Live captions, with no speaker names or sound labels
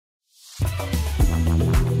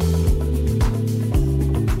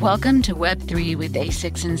Welcome to Web3 with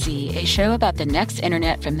A6Z, a show about the next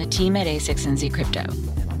internet from the team at A6Z Crypto.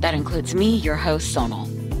 That includes me, your host, Sonal.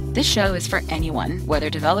 This show is for anyone, whether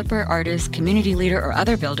developer, artist, community leader, or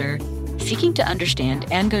other builder, seeking to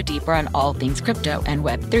understand and go deeper on all things crypto and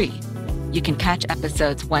Web3. You can catch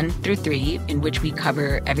episodes 1 through 3, in which we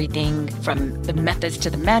cover everything from the methods to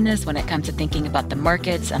the madness when it comes to thinking about the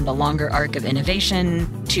markets and the longer arc of innovation,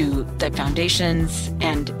 to the foundations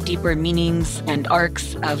and deeper meanings and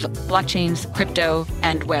arcs of blockchains, crypto,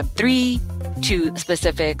 and Web3, to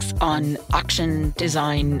specifics on auction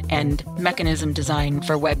design and mechanism design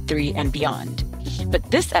for Web3 and beyond. But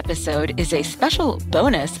this episode is a special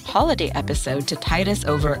bonus holiday episode to tide us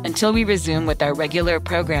over until we resume with our regular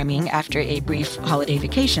programming after a brief holiday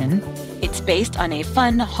vacation. It's based on a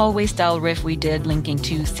fun hallway-style riff we did linking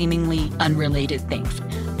two seemingly unrelated things,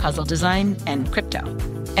 puzzle design and crypto.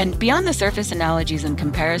 And beyond the surface analogies and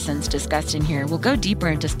comparisons discussed in here, we'll go deeper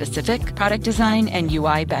into specific product design and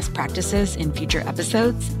UI best practices in future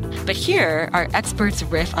episodes. But here, our experts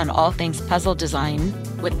riff on all things puzzle design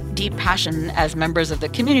with deep passion as members of the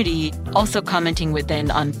community, also commenting within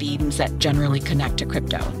on themes that generally connect to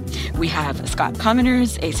crypto. We have Scott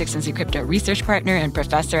Commoners, a A6Z Crypto research partner and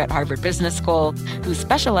professor at Harvard Business School, who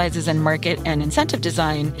specializes in market and incentive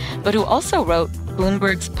design, but who also wrote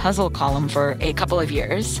Bloomberg's puzzle column for a couple of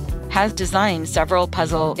years, has designed several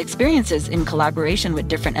puzzle experiences in collaboration with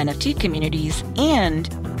different NFT communities, and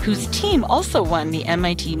whose team also won the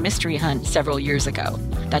MIT Mystery Hunt several years ago.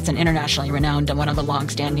 That's an internationally renowned and one of the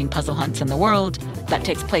long-standing puzzle hunts in the world that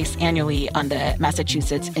takes place annually on the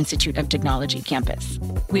Massachusetts Institute of Technology campus.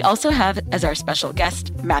 We also have as our special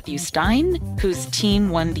guest Matthew Stein, whose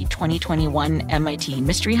team won the 2021 MIT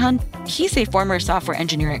Mystery Hunt. He's a former software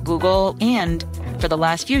engineer at Google and, for the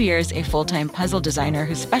last few years, a full-time puzzle designer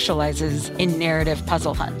who specializes in narrative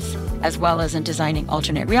puzzle hunts, as well as in designing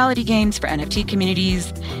alternate reality games for NFT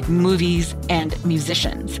communities, movies, and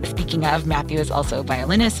musicians. Speaking of, Matthew is also a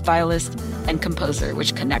violinist, violist, and composer,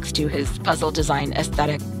 which connects to his puzzle design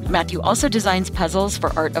aesthetic. Matthew also designs puzzles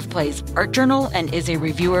for Art of Play's Art Journal and is a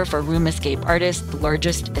reviewer for Room Escape Artist, the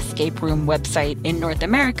largest escape room website in North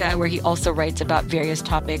America, where he also writes about various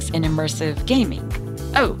topics in immersive gaming.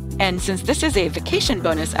 Oh, and since this is a vacation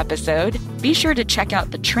bonus episode, be sure to check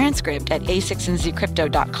out the transcript at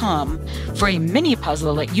a6nzcrypto.com for a mini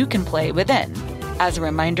puzzle that you can play within. As a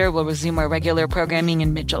reminder, we'll resume our regular programming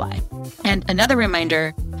in mid-July. And another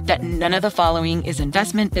reminder that none of the following is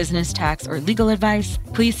investment, business, tax, or legal advice.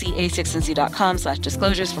 Please see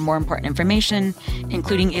a6nz.com/disclosures for more important information,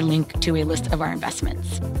 including a link to a list of our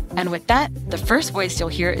investments. And with that, the first voice you'll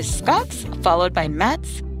hear is Scott's, followed by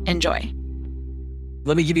Matt's. Enjoy.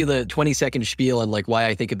 Let me give you the 20-second spiel on why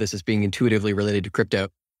I think of this as being intuitively related to crypto.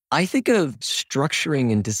 I think of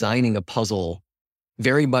structuring and designing a puzzle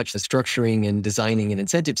very much the structuring and designing an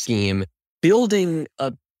incentive scheme, building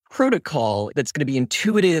a protocol that's going to be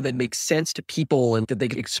intuitive and make sense to people and that they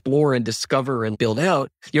can explore and discover and build out,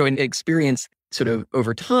 and experience sort of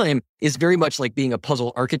over time is very much like being a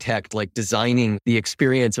puzzle architect, like designing the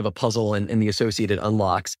experience of a puzzle and the associated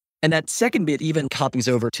unlocks. And that second bit even copies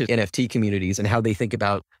over to NFT communities and how they think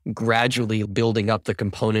about gradually building up the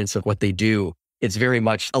components of what they do. It's very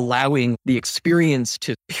much allowing the experience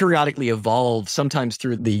to periodically evolve, sometimes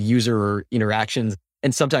through the user interactions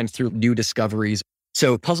and sometimes through new discoveries.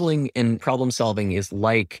 So puzzling and problem solving is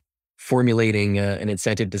like formulating an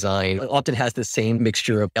incentive design. It often has the same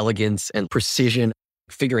mixture of elegance and precision,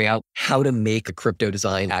 figuring out how to make a crypto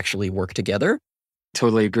design actually work together.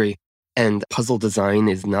 Totally agree. And puzzle design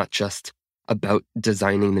is not just about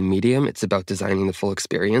designing the medium, it's about designing the full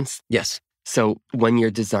experience. Yes. So when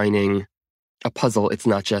you're designing a puzzle, it's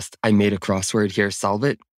not just, I made a crossword here, solve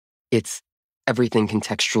it. It's everything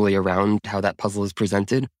contextually around how that puzzle is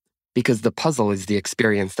presented, because the puzzle is the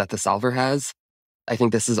experience that the solver has. I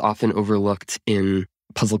think this is often overlooked in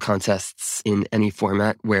puzzle contests in any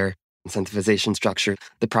format where incentivization structure,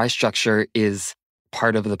 the prize structure is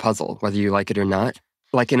part of the puzzle, whether you like it or not.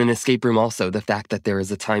 Like in an escape room also, the fact that there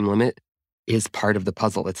is a time limit is part of the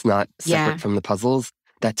puzzle. It's not separate from the puzzles.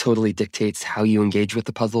 That totally dictates how you engage with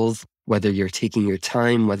the puzzles, whether you're taking your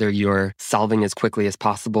time, whether you're solving as quickly as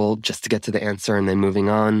possible just to get to the answer and then moving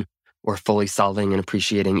on, or fully solving and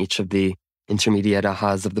appreciating each of the intermediate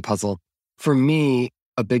ahas of the puzzle. For me,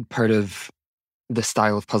 a big part of the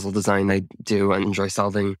style of puzzle design I do and enjoy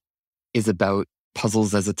solving is about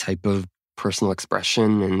puzzles as a type of personal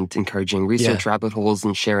expression and encouraging research rabbit holes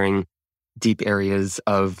and sharing deep areas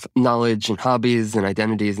of knowledge and hobbies and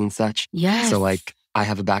identities and such. Yes. So I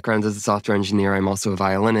have a background as a software engineer. I'm also a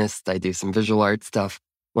violinist. I do some visual art stuff.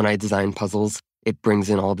 When I design puzzles, it brings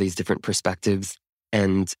in all these different perspectives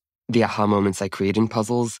And the aha moments I create in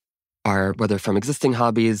puzzles are whether from existing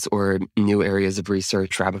hobbies or new areas of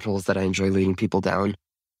research, rabbit holes that I enjoy leading people down.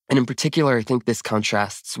 And in particular, I think this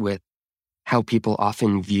contrasts with how people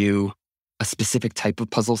often view a specific type of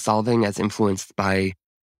puzzle solving as influenced by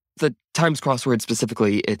the Times crossword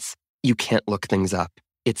specifically. It's you can't look things up.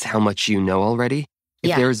 It's how much you know already.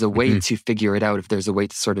 If there's a way to figure it out, if there's a way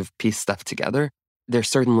to sort of piece stuff together, there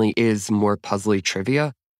certainly is more puzzly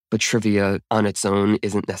trivia, but trivia on its own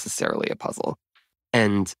isn't necessarily a puzzle.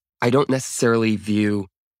 And I don't necessarily view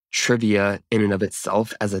trivia in and of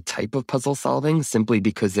itself as a type of puzzle solving simply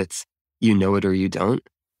because it's you know it or you don't.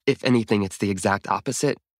 If anything, it's the exact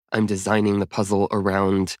opposite. I'm designing the puzzle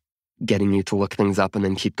around getting you to look things up and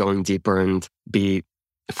then keep going deeper and be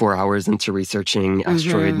 4 hours into researching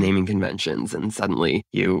asteroid naming conventions, and suddenly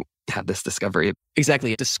you have this discovery.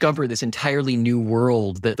 Exactly. Discover this entirely new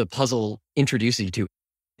world that the puzzle introduces you to.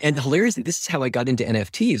 And hilariously, this is how I got into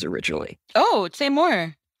NFTs originally. Oh, say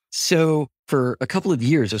more. So for a couple of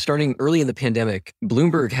years, so starting early in the pandemic,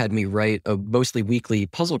 Bloomberg had me write a mostly weekly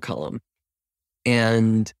puzzle column.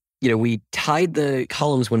 And, we tied the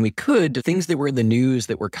columns when we could to things that were in the news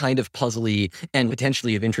that were kind of puzzly and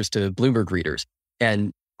potentially of interest to Bloomberg readers.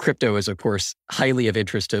 And crypto is, of course, highly of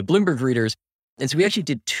interest to Bloomberg readers. And so we actually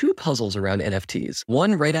did 2 puzzles around NFTs,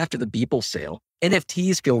 one right after the Beeple sale.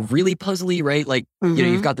 NFTs feel really puzzly, right? Like,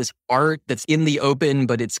 you've got this art that's in the open,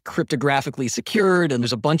 but it's cryptographically secured. And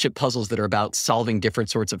there's a bunch of puzzles that are about solving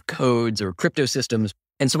different sorts of codes or crypto systems.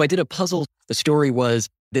 And so I did a puzzle. The story was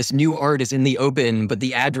this new art is in the open, but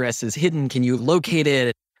the address is hidden. Can you locate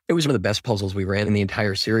it? It was one of the best puzzles we ran in the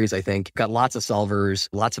entire series, I think. Got lots of solvers,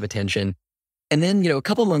 lots of attention. And then, a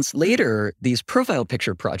couple months later, these profile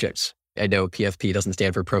picture projects. I know PFP doesn't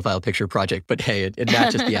stand for Profile Picture Project, but hey, it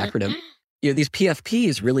matches the acronym. These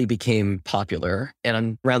PFPs really became popular.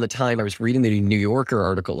 And around the time I was reading the New Yorker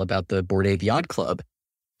article about the Bored Ape Yacht Club,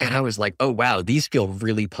 and I was like, oh, wow, these feel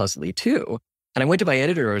really puzzly too. And I went to my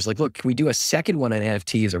editor. I was like, look, can we do a second one on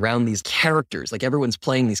NFTs around these characters? Like everyone's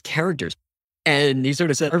playing these characters. And he sort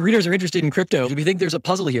of said, our readers are interested in crypto. Do we think there's a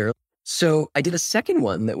puzzle here? So I did a second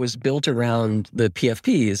one that was built around the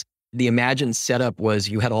PFPs. The imagined setup was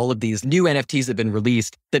you had all of these new NFTs that had been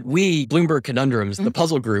released that we, Bloomberg Conundrums, the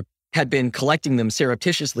puzzle group, had been collecting them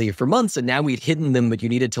surreptitiously for months. And now we'd hidden them, but you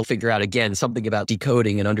needed to figure out, again, something about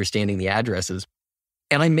decoding and understanding the addresses.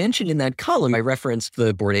 And I mentioned in that column, I referenced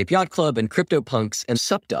the Bored Ape Yacht Club and CryptoPunks and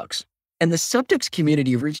SupDucks. And the SupDucks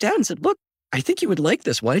community reached out and said, look, I think you would like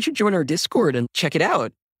this. Why don't you join our Discord and check it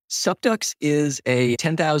out? SupDucks is a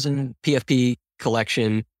 10,000 PFP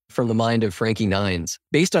collection from the mind of Frankie Nines,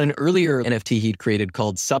 based on an earlier NFT he'd created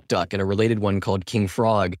called SupDuck and a related one called King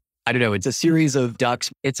Frog. I don't know, it's a series of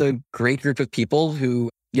ducks. It's a great group of people who,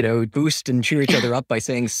 boost and cheer each other up by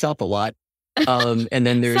saying sup a lot. And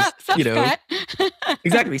then there's, sup,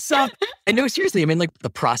 exactly, sup. And no, seriously, I mean, like the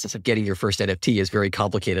process of getting your first NFT is very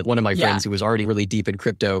complicated. One of my friends who was already really deep in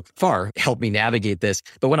crypto helped me navigate this.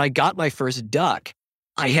 But when I got my first duck,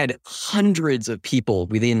 I had hundreds of people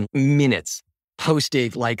within minutes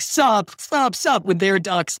posting like sup with their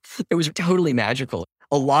ducks. It was totally magical.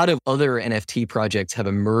 A lot of other NFT projects have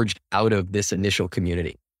emerged out of this initial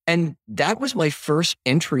community. And that was my first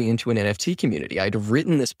entry into an NFT community. I'd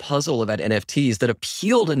written this puzzle about NFTs that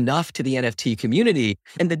appealed enough to the NFT community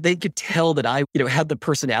and that they could tell that I, had the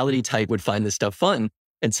personality type would find this stuff fun.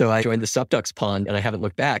 And so I joined the SupDucks pond and I haven't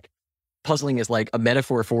looked back. Puzzling is like a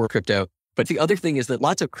metaphor for crypto. But the other thing is that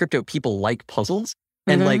lots of crypto people like puzzles.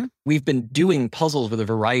 And like we've been doing puzzles with a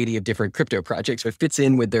variety of different crypto projects. It fits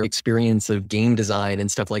in with their experience of game design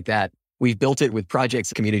and stuff like that. We've built it with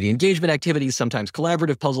projects, community engagement activities, sometimes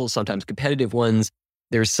collaborative puzzles, sometimes competitive ones.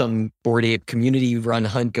 There's some Bored Ape community run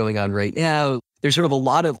hunt going on right now. There's sort of a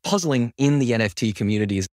lot of puzzling in the NFT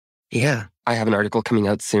communities. Yeah. I have an article coming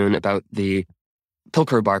out soon about the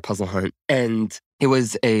Pilker Bar puzzle hunt. And it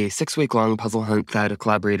was a 6-week-long puzzle hunt that a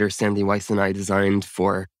collaborator, Sandy Weiss, and I designed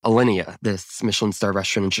for Alinea, this Michelin star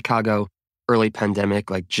restaurant in Chicago, early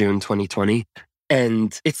pandemic, like June 2020.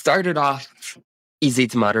 And it started off easy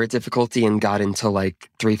to moderate difficulty and got into like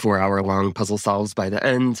 3-4 hour long puzzle solves by the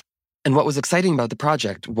end. And what was exciting about the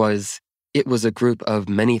project was it was a group of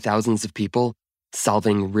many thousands of people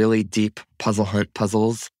solving really deep puzzle hunt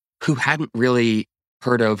puzzles who hadn't really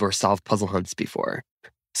heard of or solved puzzle hunts before.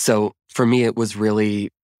 So for me, it was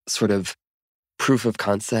really sort of proof of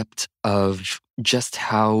concept of just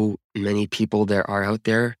how many people there are out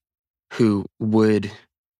there who would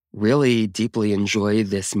really deeply enjoy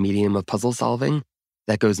this medium of puzzle solving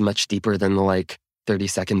that goes much deeper than the like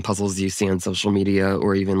 30-second puzzles you see on social media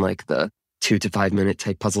or even like the 2 to 5 minute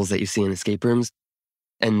type puzzles that you see in escape rooms.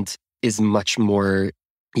 And is much more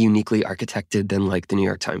uniquely architected than like the New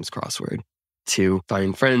York Times crossword to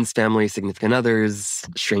find friends, family, significant others,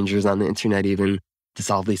 strangers on the internet even to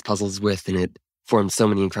solve these puzzles with. And it forms so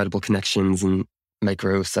many incredible connections and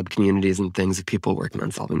micro sub-communities and things of people working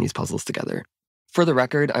on solving these puzzles together. For the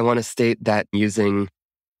record, I want to state that using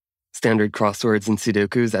standard crosswords and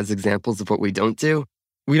Sudokus as examples of what we don't do,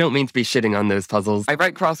 we don't mean to be shitting on those puzzles. I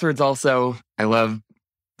write crosswords also. I love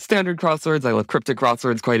standard crosswords. I love cryptic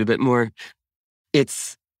crosswords quite a bit more.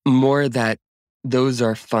 It's more that those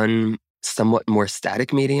are fun, somewhat more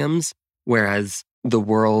static mediums, whereas the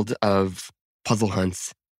world of puzzle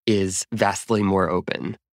hunts is vastly more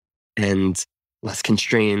open and less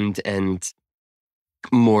constrained and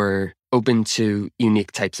more open to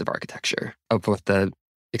unique types of architecture of what the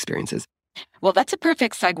experience is. Well, that's a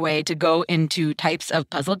perfect segue to go into types of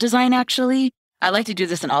puzzle design, actually. I like to do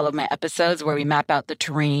this in all of my episodes where we map out the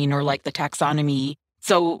terrain or like the taxonomy.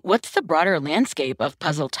 So what's the broader landscape of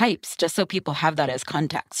puzzle types, just so people have that as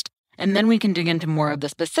context? And then we can dig into more of the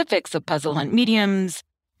specifics of puzzle hunt mediums,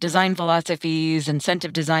 design philosophies,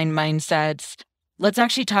 incentive design mindsets. Let's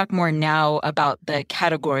actually talk more now about the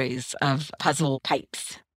categories of puzzle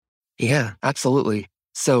types. Yeah, absolutely.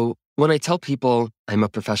 So when I tell people I'm a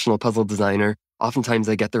professional puzzle designer, oftentimes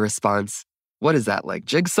I get the response, what is that, like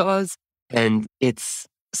jigsaws? And it's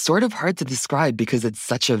sort of hard to describe because it's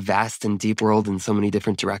such a vast and deep world in so many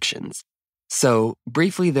different directions. So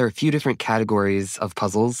briefly, there are a few different categories of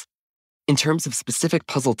puzzles. In terms of specific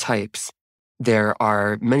puzzle types, there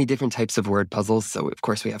are many different types of word puzzles. So of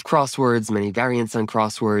course we have crosswords, many variants on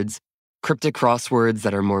crosswords, cryptic crosswords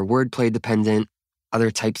that are more wordplay dependent,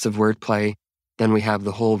 other types of wordplay. Then we have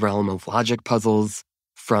the whole realm of logic puzzles,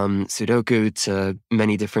 from Sudoku to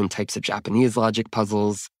many different types of Japanese logic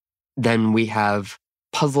puzzles. Then we have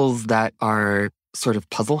puzzles that are sort of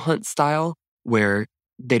puzzle hunt style, where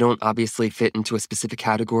they don't obviously fit into a specific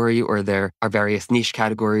category, or there are various niche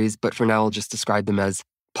categories, but for now I'll just describe them as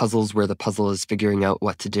puzzles where the puzzle is figuring out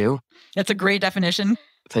what to do. That's a great definition.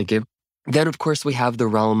 Thank you. Then, of course, we have the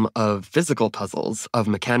realm of physical puzzles, of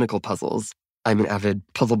mechanical puzzles. I'm an avid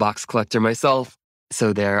puzzle box collector myself.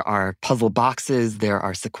 So there are puzzle boxes, there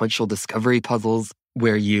are sequential discovery puzzles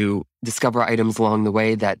where you discover items along the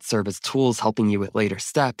way that serve as tools helping you with later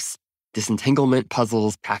steps, disentanglement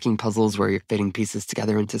puzzles, packing puzzles where you're fitting pieces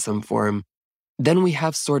together into some form. Then we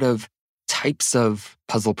have sort of types of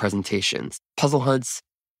puzzle presentations. Puzzle hunts,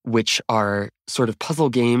 which are sort of puzzle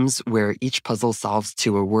games where each puzzle solves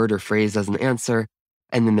to a word or phrase as an answer,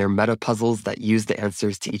 and then there are meta puzzles that use the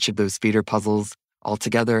answers to each of those feeder puzzles all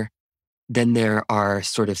together. Then there are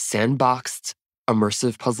sort of sandboxed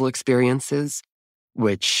immersive puzzle experiences,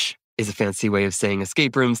 which is a fancy way of saying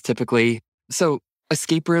escape rooms typically. So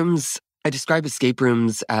escape rooms, I describe escape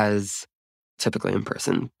rooms as typically in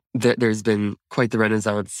person. There's been quite the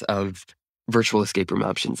renaissance of virtual escape room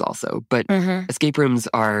options also. But escape rooms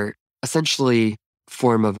are essentially a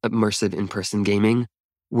form of immersive in-person gaming,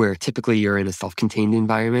 where typically you're in a self-contained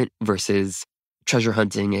environment versus treasure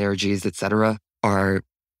hunting, ARGs, etc., are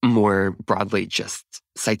more broadly just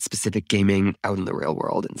site-specific gaming out in the real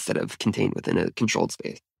world instead of contained within a controlled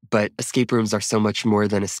space. But escape rooms are so much more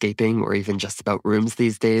than escaping or even just about rooms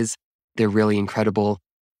these days. They're really incredible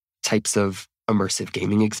types of immersive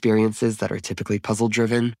gaming experiences that are typically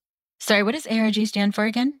puzzle-driven. Sorry, what does ARG stand for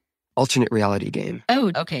again? Alternate reality game.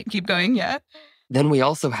 Oh, okay. Keep going, yeah. Then we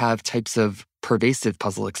also have types of pervasive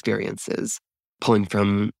puzzle experiences, pulling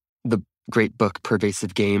from the great book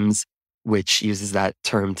Pervasive Games, which uses that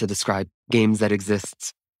term to describe games that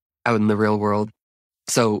exist out in the real world.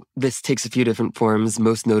 So this takes a few different forms,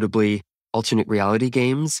 most notably alternate reality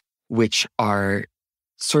games, which are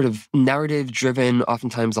sort of narrative-driven,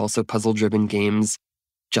 oftentimes also puzzle-driven games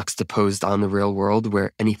juxtaposed on the real world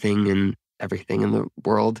where anything and everything in the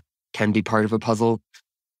world can be part of a puzzle.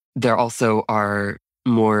 There also are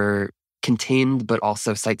more contained but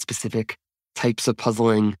also site-specific types of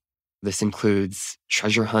puzzling. This includes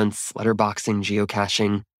treasure hunts, letterboxing,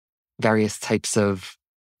 geocaching, various types of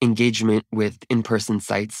engagement with in-person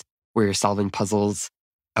sites where you're solving puzzles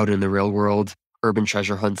out in the real world, urban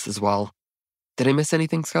treasure hunts as well. Did I miss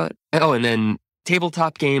anything, Scott? Oh, and then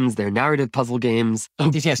tabletop games, they're narrative puzzle games. Oh,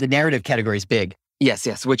 yes, the narrative category is big.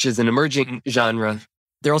 Yes, which is an emerging genre.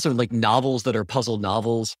 There are also like novels that are puzzle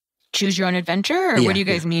novels. Choose your own adventure? Or what do you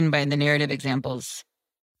guys mean by the narrative examples?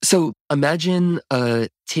 So imagine a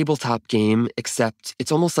tabletop game, except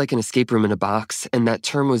it's almost like an escape room in a box. And that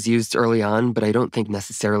term was used early on, but I don't think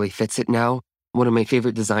necessarily fits it now. One of my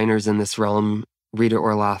favorite designers in this realm, Rita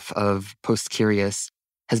Orloff of Post Curious,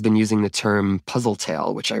 has been using the term puzzle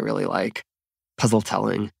tale, which I really like. Puzzle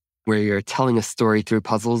telling. where you're telling a story through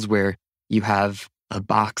puzzles where you have a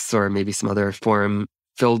box or maybe some other form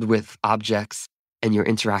filled with objects and you're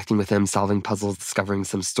interacting with them, solving puzzles, discovering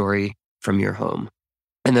some story from your home.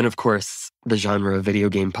 And then, of course, the genre of video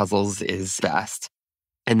game puzzles is vast.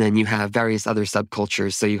 And then you have various other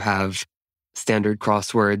subcultures. So you have standard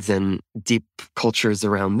crosswords and deep cultures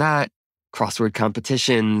around that, crossword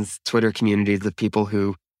competitions, Twitter communities of people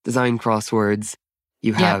who design crosswords.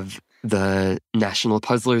 You have the National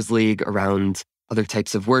Puzzlers League around other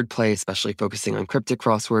types of wordplay, especially focusing on cryptic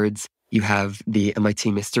crosswords. You have the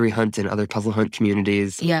MIT Mystery Hunt and other puzzle hunt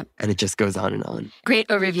communities. Yeah. And it just goes on and on. Great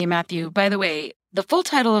overview, Matthew. By the way, the full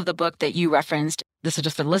title of the book that you referenced, this is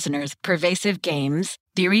just for the listeners, Pervasive Games,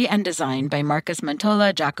 Theory and Design by Marcus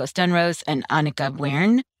Mantola, Jaco Stenros, and Annika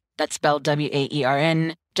Wearn. That's spelled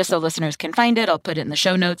Waern. Just so listeners can find it, I'll put it in the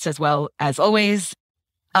show notes as well as always.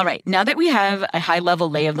 All right, now that we have a high-level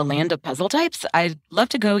lay of the land of puzzle types, I'd love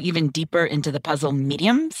to go even deeper into the puzzle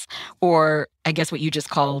mediums, or I guess what you just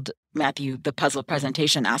called, Matthew, the puzzle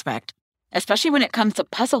presentation aspect, especially when it comes to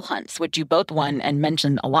puzzle hunts, which you both won and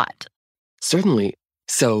mentioned a lot. Certainly.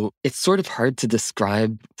 So it's sort of hard to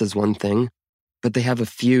describe as one thing, but they have a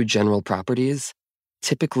few general properties.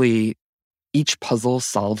 Typically, each puzzle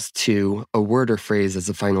solves to a word or phrase as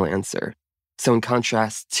a final answer. So in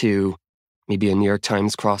contrast to maybe a New York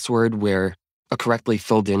Times crossword where a correctly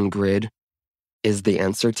filled in grid is the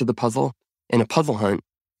answer to the puzzle, in a puzzle hunt,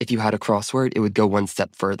 if you had a crossword, it would go one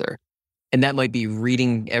step further. And that might be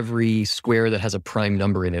reading every square that has a prime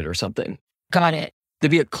number in it or something. Got it.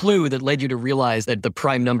 There'd be a clue that led you to realize that the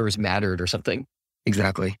prime numbers mattered or something.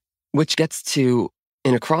 Exactly. Which gets to,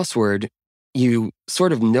 in a crossword, you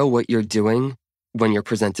sort of know what you're doing when you're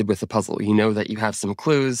presented with a puzzle. You know that you have some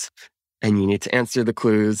clues and you need to answer the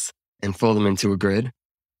clues and fill them into a grid.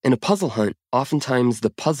 In a puzzle hunt, oftentimes the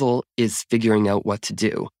puzzle is figuring out what to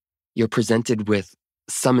do. You're presented with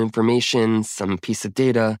some information, some piece of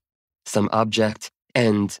data, some object,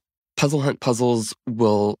 and puzzle hunt puzzles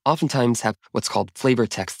will oftentimes have what's called flavor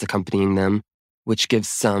text accompanying them, which gives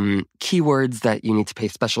some keywords that you need to pay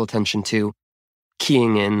special attention to,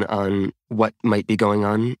 keying in on what might be going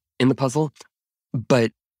on in the puzzle.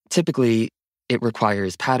 But typically, it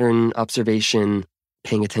requires pattern observation,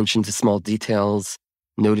 paying attention to small details,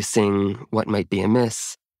 noticing what might be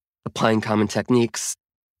amiss, applying common techniques,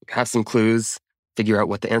 have some clues, figure out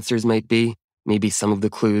what the answers might be. Maybe some of the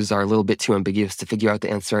clues are a little bit too ambiguous to figure out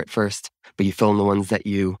the answer at first, but you fill in the ones that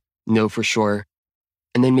you know for sure.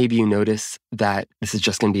 And then maybe you notice that this is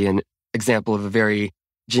just going to be an example of a very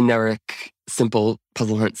generic, simple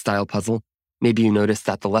puzzle hunt style puzzle. Maybe you notice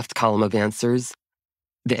that the left column of answers,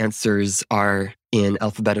 the answers are in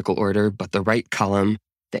alphabetical order, but the right column,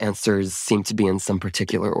 the answers seem to be in some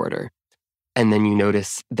particular order. And then you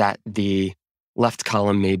notice that the left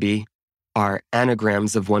column maybe are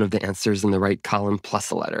anagrams of one of the answers in the right column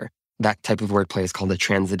plus a letter. That type of wordplay is called a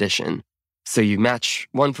transaddition. So you match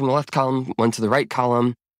one from the left column, one to the right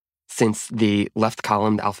column. Since the left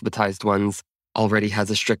column, the alphabetized ones, already has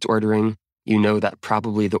a strict ordering, you know that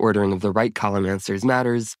probably the ordering of the right column answers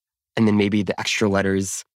matters. And then maybe the extra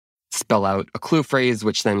letters spell out a clue phrase,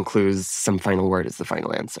 which then clues some final word as the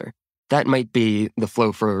final answer. That might be the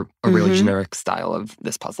flow for a really generic style of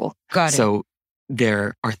this puzzle. Got it. So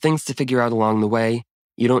there are things to figure out along the way.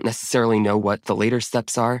 You don't necessarily know what the later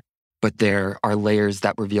steps are, but there are layers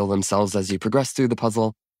that reveal themselves as you progress through the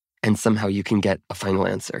puzzle, and somehow you can get a final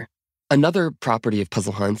answer. Another property of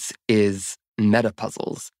puzzle hunts is meta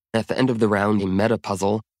puzzles. At the end of the round, a meta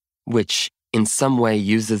puzzle, which in some way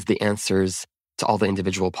uses the answers to all the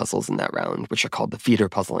individual puzzles in that round, which are called the feeder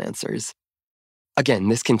puzzle answers. Again,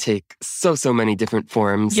 this can take so many different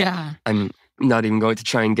forms. Yeah. I'm not even going to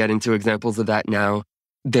try and get into examples of that now.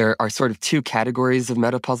 There are sort of two categories of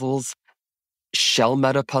meta puzzles: shell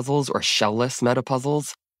meta puzzles or shellless meta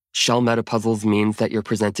puzzles. Shell meta puzzles means that you're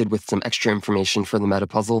presented with some extra information for the meta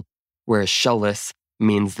puzzle, whereas shellless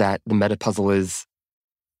means that the meta puzzle is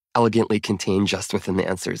elegantly contained just within the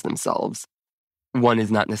answers themselves. One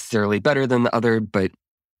is not necessarily better than the other, but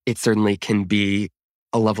it certainly can be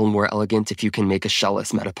a level more elegant if you can make a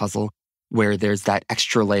shellless meta puzzle, where there's that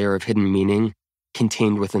extra layer of hidden meaning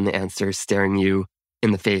contained within the answers staring you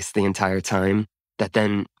in the face the entire time, that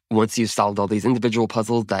then once you've solved all these individual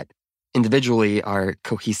puzzles that individually are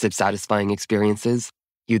cohesive, satisfying experiences,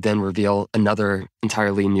 you then reveal another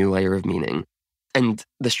entirely new layer of meaning. And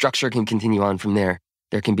the structure can continue on from there.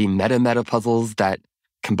 There can be meta puzzles that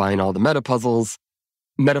combine all the meta puzzles.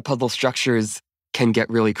 Meta puzzle structures can get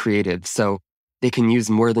really creative, so they can use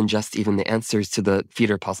more than just even the answers to the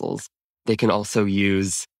feeder puzzles. They can also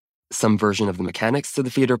use some version of the mechanics to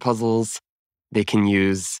the feeder puzzles. They can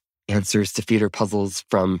use answers to feeder puzzles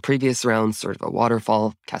from previous rounds, sort of a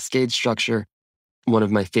waterfall cascade structure. One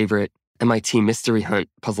of my favorite MIT Mystery Hunt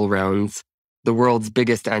puzzle rounds, the world's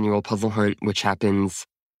biggest annual puzzle hunt, which happens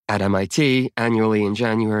at MIT annually in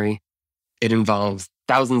January. It involves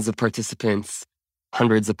thousands of participants,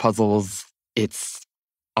 hundreds of puzzles. It's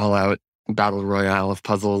all out battle royale of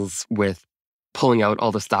puzzles with pulling out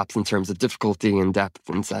all the stops in terms of difficulty and depth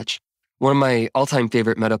and such. One of my all-time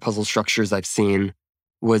favorite meta puzzle structures I've seen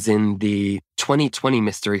was in the 2020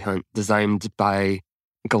 Mystery Hunt designed by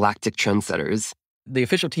Galactic Trendsetters. The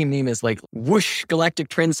official team name is like Whoosh Galactic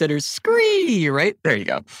Trendsetters Scree, right? There you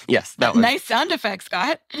go. Yes, that was. Nice sound effect,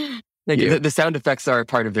 Scott. Thank you. The sound effects are a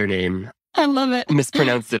part of their name. I love it.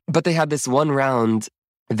 Mispronounced it. But they had this one round,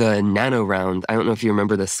 the nano round. I don't know if you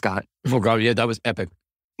remember this, Scott. Oh, God, yeah, that was epic.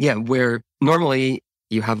 Yeah, where normally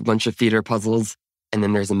you have a bunch of feeder puzzles and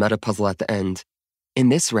then there's a meta puzzle at the end. In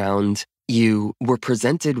this round, you were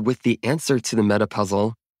presented with the answer to the meta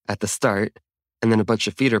puzzle at the start and then a bunch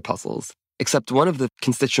of feeder puzzles. Except one of the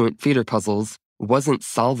constituent feeder puzzles wasn't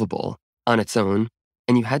solvable on its own,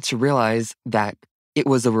 and you had to realize that it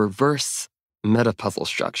was a reverse meta puzzle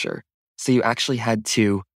structure. So you actually had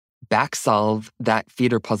to back solve that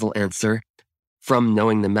feeder puzzle answer from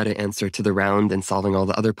knowing the meta answer to the round and solving all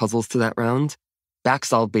the other puzzles to that round. Back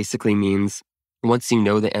solve basically means once you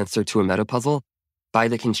know the answer to a meta puzzle, by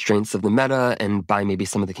the constraints of the meta and by maybe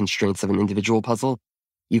some of the constraints of an individual puzzle,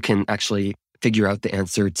 you can actually figure out the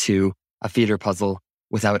answer to a feeder puzzle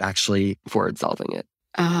without actually forward solving it.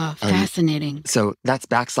 Oh, fascinating. So that's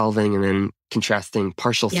back solving, and then contrasting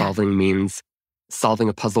partial solving means solving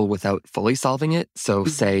a puzzle without fully solving it. So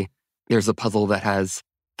say there's a puzzle that has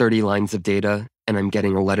 30 lines of data and I'm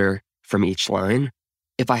getting a letter from each line.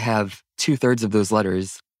 If I have 2/3 of those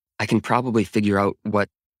letters, I can probably figure out what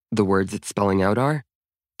the words it's spelling out are.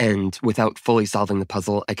 And without fully solving the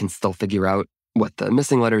puzzle, I can still figure out what the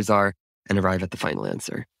missing letters are and arrive at the final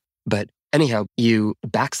answer. But anyhow, you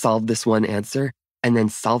back solve this one answer, and then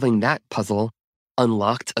solving that puzzle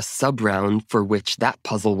unlocked a sub-round for which that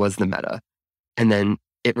puzzle was the meta. And then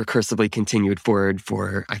it recursively continued forward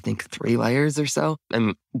for, I think, 3 layers or so.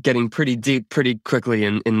 I'm getting pretty deep pretty quickly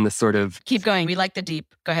in the sort of... Keep going. We like the deep.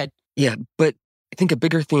 Go ahead. Yeah, but I think a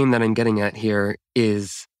bigger theme that I'm getting at here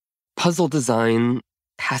is puzzle design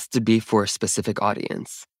has to be for a specific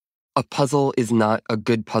audience. A puzzle is not a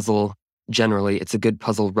good puzzle generally. It's a good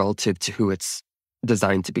puzzle relative to who it's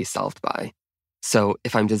designed to be solved by. So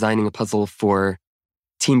if I'm designing a puzzle for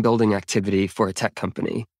team building activity for a tech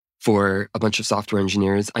company, for a bunch of software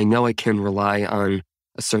engineers, I know I can rely on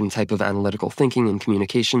a certain type of analytical thinking and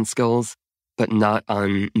communication skills, but not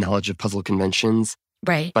on knowledge of puzzle conventions.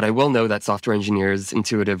 Right. But I will know that software engineers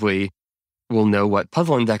intuitively will know what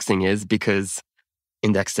puzzle indexing is because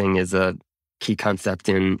indexing is a key concept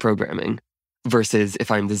in programming. Versus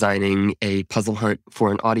if I'm designing a puzzle hunt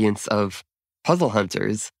for an audience of puzzle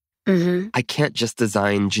hunters, I can't just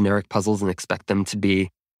design generic puzzles and expect them to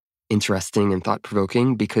be interesting and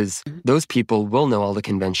thought-provoking because those people will know all the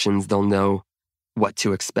conventions. They'll know what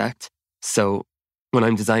to expect. So when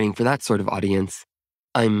I'm designing for that sort of audience,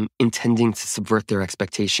 I'm intending to subvert their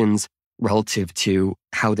expectations relative to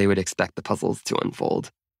how they would expect the puzzles to unfold.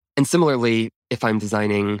 And similarly, if I'm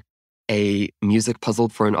designing a music puzzle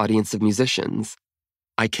for an audience of musicians,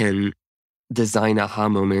 I can design aha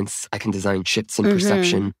moments. I can design shifts in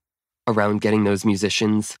perception around getting those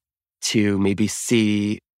musicians to maybe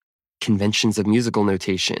see conventions of musical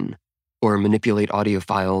notation or manipulate audio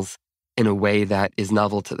files in a way that is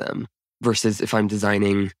novel to them. Versus if I'm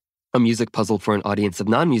designing a music puzzle for an audience of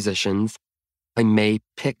non-musicians, I may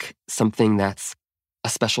pick something that's a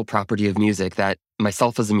special property of music that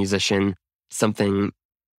myself as a musician, something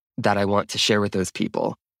that I want to share with those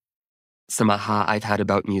people. Some aha I've had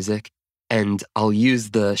about music, and I'll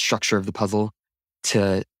use the structure of the puzzle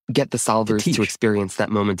to get the solvers to experience that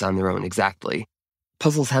moment on their own. Exactly.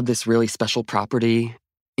 Puzzles have this really special property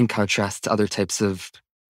in contrast to other types of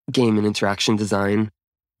game and interaction design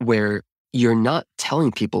where you're not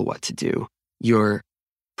telling people what to do. You're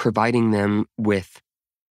providing them with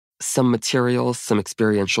some material, some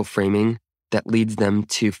experiential framing that leads them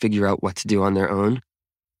to figure out what to do on their own.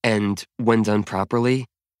 And when done properly,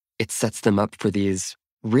 it sets them up for these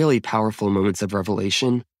really powerful moments of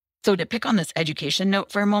revelation. So to pick on this education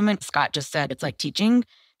note for a moment, Scott just said it's like teaching.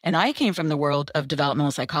 And I came from the world of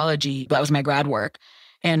developmental psychology. That was my grad work.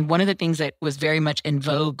 And one of the things that was very much in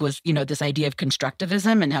vogue was, this idea of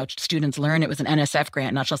constructivism and how students learn. It was an NSF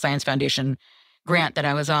grant, National Science Foundation grant that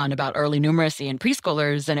I was on about early numeracy and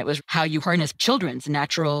preschoolers. And it was how you harness children's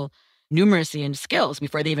natural numeracy and skills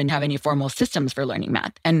before they even have any formal systems for learning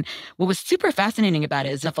math. And what was super fascinating about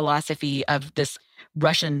it is the philosophy of this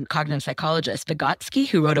Russian cognitive psychologist, Vygotsky,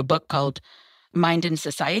 who wrote a book called Mind and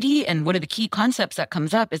Society. And one of the key concepts that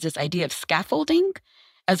comes up is this idea of scaffolding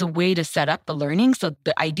as a way to set up the learning. So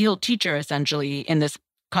the ideal teacher, essentially, in this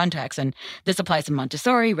context, and this applies to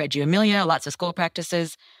Montessori, Reggio Emilia, lots of school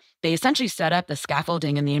practices, they essentially set up the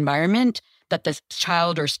scaffolding in the environment that this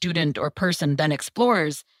child or student or person then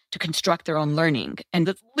explores to construct their own learning. And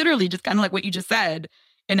that's literally just kind of like what you just said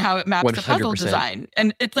and how it maps to puzzle 100%. design.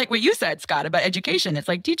 And it's like what you said, Scott, about education. It's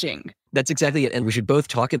like teaching. That's exactly it. And we should both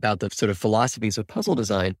talk about the sort of philosophies of puzzle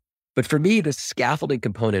design. But for me, the scaffolding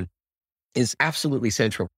component is absolutely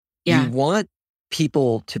central. Yeah. You want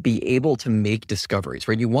people to be able to make discoveries,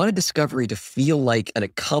 right? You want a discovery to feel like an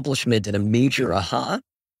accomplishment and a major aha,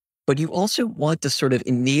 but you also want to sort of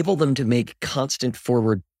enable them to make constant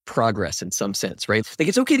forward progress in some sense, right? Like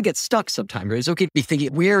it's okay to get stuck sometimes, right? It's okay to be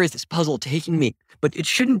thinking, where is this puzzle taking me? But it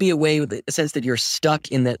shouldn't be a way with the sense that you're stuck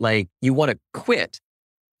in that, like, you want to quit.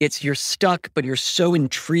 It's you're stuck, but you're so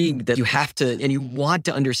intrigued that you have to, and you want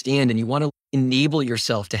to understand, and you want to enable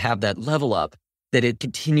yourself to have that level up, that it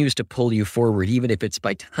continues to pull you forward, even if it's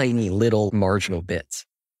by tiny little marginal bits.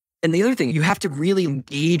 And the other thing, you have to really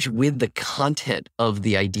engage with the content of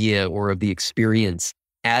the idea or of the experience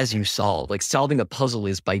as you solve. Like solving a puzzle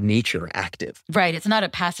is by nature active. Right. It's not a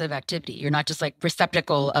passive activity. You're not just like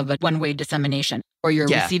receptacle of a one-way dissemination, or you're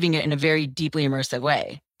receiving it in a very deeply immersive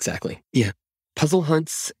way. Exactly. Yeah. Puzzle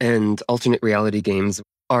hunts and alternate reality games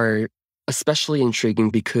are especially intriguing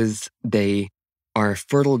because they are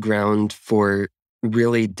fertile ground for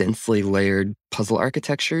really densely layered puzzle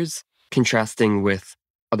architectures, contrasting with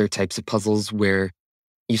other types of puzzles where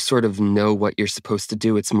you sort of know what you're supposed to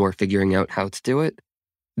do. It's more figuring out how to do it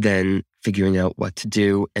than figuring out what to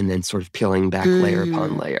do and then sort of peeling back layer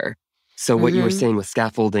upon layer. So what you were saying with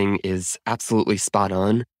scaffolding is absolutely spot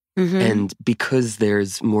on. And because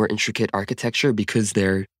there's more intricate architecture, because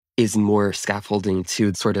there is more scaffolding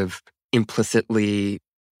to sort of implicitly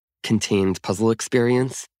contained puzzle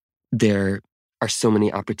experience, there are so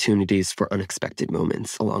many opportunities for unexpected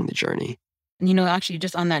moments along the journey. You know, actually,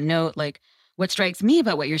 just on that note, like what strikes me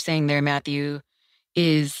about what you're saying there, Matthew,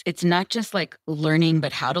 is it's not just like learning,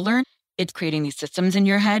 but how to learn. It's creating these systems in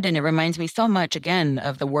your head. And it reminds me so much, again,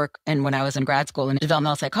 of the work and when I was in grad school in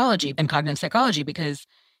developmental psychology and cognitive psychology, because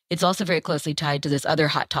it's also very closely tied to this other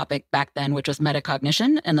hot topic back then, which was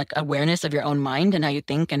metacognition and like awareness of your own mind and how you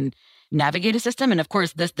think and navigate a system. And of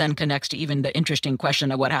course, this then connects to even the interesting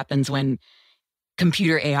question of what happens when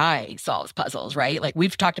computer AI solves puzzles, right? Like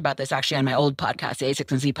we've talked about this actually on my old podcast, the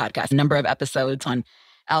A6 and Z podcast, a number of episodes on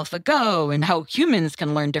AlphaGo and how humans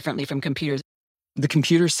can learn differently from computers. The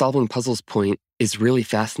computer solving puzzles point is really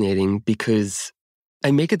fascinating because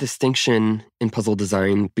I make a distinction in puzzle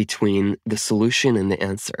design between the solution and the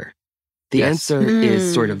answer. The answer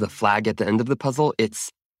is sort of the flag at the end of the puzzle.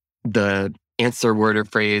 It's the answer word or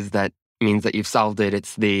phrase that means that you've solved it.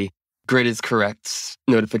 It's the grid is correct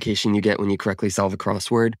notification you get when you correctly solve a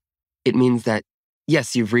crossword. It means that,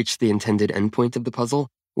 yes, you've reached the intended endpoint of the puzzle,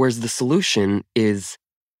 whereas the solution is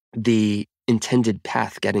the intended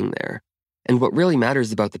path getting there. And what really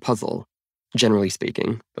matters about the puzzle, generally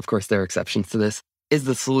speaking, of course there are exceptions to this, is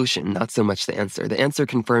the solution, not so much the answer. The answer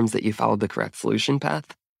confirms that you followed the correct solution path,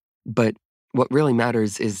 but what really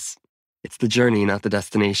matters is it's the journey, not the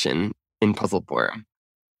destination in puzzle form.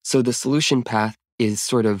 So the solution path is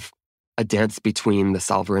sort of a dance between the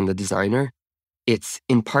solver and the designer. It's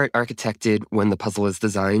in part architected when the puzzle is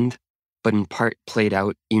designed, but in part played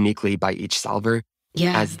out uniquely by each solver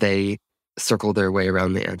as they circle their way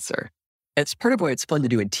around the answer. It's part of why it's fun to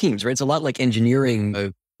do in teams, right? It's a lot like engineering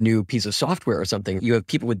a new piece of software or something. You have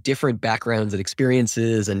people with different backgrounds and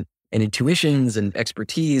experiences and intuitions and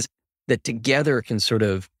expertise that together can sort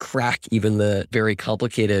of crack even the very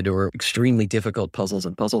complicated or extremely difficult puzzles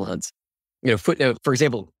and puzzle hunts. You know, footnote, for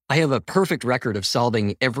example, I have a perfect record of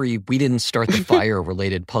solving every We Didn't Start the Fire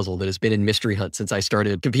related puzzle that has been in Mystery Hunt since I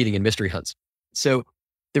started competing in Mystery Hunts. So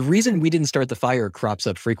the reason We Didn't Start the Fire crops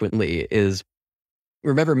up frequently is,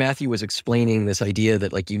 remember Matthew was explaining this idea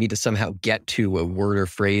that like you need to somehow get to a word or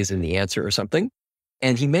phrase in the answer or something.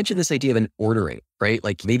 And he mentioned this idea of an ordering, right?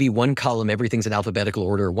 Like maybe one column, everything's in alphabetical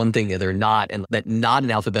order, one thing that they're not, and that not an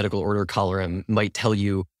alphabetical order column might tell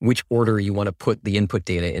you which order you want to put the input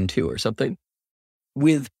data into or something.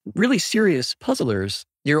 With really serious puzzlers,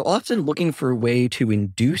 you're often looking for a way to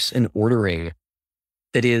induce an ordering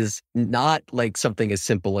that is not like something as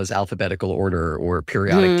simple as alphabetical order or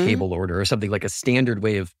periodic table order or something like a standard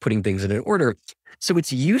way of putting things in an order. So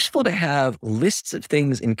it's useful to have lists of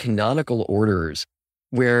things in canonical orders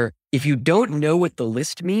where if you don't know what the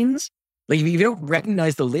list means, like if you don't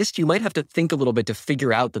recognize the list, you might have to think a little bit to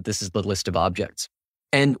figure out that this is the list of objects.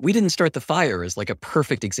 And We Didn't Start the Fire is like a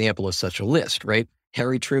perfect example of such a list, right?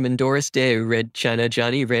 Harry Truman, Doris Day, Red China,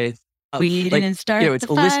 Johnny Ray. We didn't start it's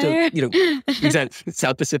the a fire. list of,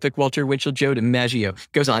 South Pacific, Walter Winchell, Joe DiMaggio,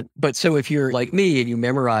 goes on. But so if you're like me and you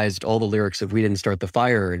memorized all the lyrics of We Didn't Start the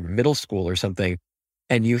Fire in middle school or something,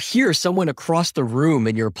 and you hear someone across the room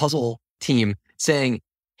in your puzzle team saying,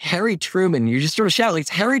 Harry Truman, you just sort of shout, like, it's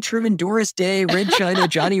Harry Truman, Doris Day, Red China,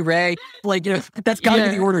 Johnny Ray. That's got to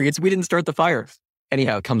be the order. It's We Didn't Start the Fire.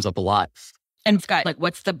 Anyhow, it comes up a lot. And Scott,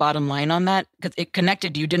 what's the bottom line on that? Because it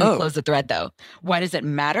connected. You didn't close the thread, though. Why does it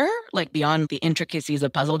matter? Beyond the intricacies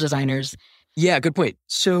of puzzle designers? Yeah, good point.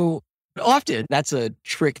 So often that's a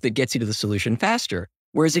trick that gets you to the solution faster.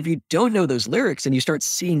 Whereas if you don't know those lyrics and you start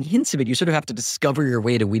seeing hints of it, you sort of have to discover your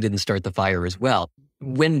way to We Didn't Start the Fire as well.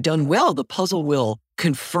 When done well, the puzzle will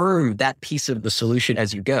confirm that piece of the solution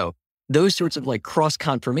as you go. Those sorts of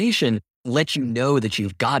cross-confirmation let you know that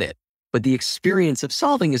you've got it. But the experience of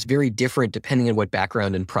solving is very different depending on what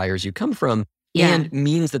background and priors you come from, and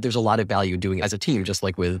means that there's a lot of value doing it as a team, just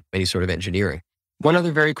like with any sort of engineering. One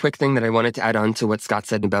other very quick thing that I wanted to add on to what Scott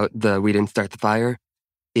said about the We Didn't Start the Fire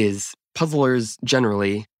is puzzlers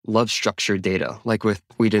generally love structured data. Like with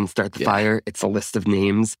We Didn't Start the Fire, it's a list of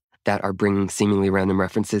names that are bringing seemingly random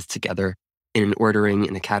references together in an ordering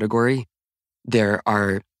in a category. There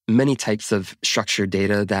are many types of structured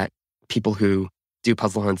data that people who do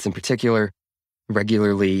puzzle hunts in particular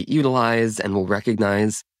regularly utilize and will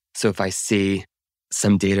recognize. So if I see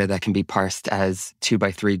some data that can be parsed as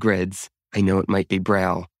 2x3 grids, I know it might be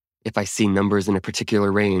Braille. If I see numbers in a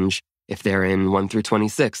particular range, if they're in 1 through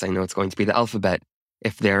 26, I know it's going to be the alphabet.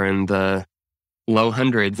 If they're in the low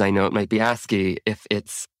hundreds, I know it might be ASCII. If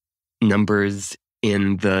it's numbers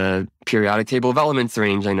in the periodic table of elements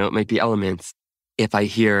range, I know it might be elements. If I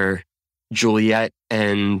hear Juliet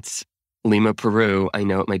and Lima, Peru, I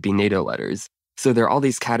know it might be NATO letters. So there are all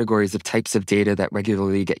these categories of types of data that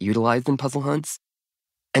regularly get utilized in puzzle hunts.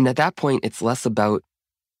 And at that point, it's less about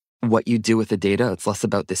what you do with the data. It's less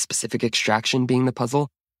about the specific extraction being the puzzle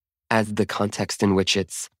as the context in which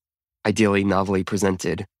it's ideally novelly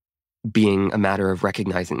presented being a matter of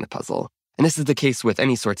recognizing the puzzle. And this is the case with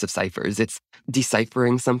any sorts of ciphers. It's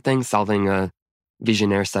deciphering something, solving a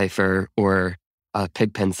Vigenère cipher or a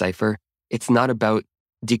Pigpen cipher. It's not about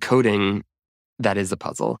decoding that is a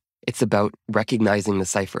puzzle. It's about recognizing the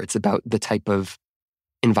cipher. It's about the type of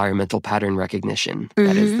environmental pattern recognition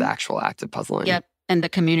that is the actual act of puzzling. Yep. And the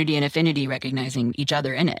community and affinity recognizing each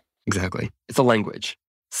other in it. Exactly. It's a language.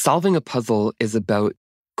 Solving a puzzle is about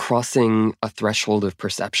crossing a threshold of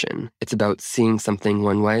perception. It's about seeing something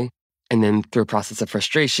one way, and then through a process of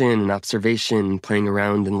frustration and observation, playing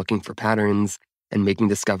around and looking for patterns and making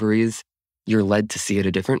discoveries, you're led to see it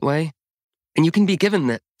a different way. And you can be given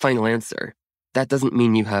that final answer. That doesn't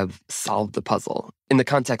mean you have solved the puzzle. In the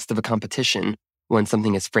context of a competition, when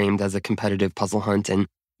something is framed as a competitive puzzle hunt and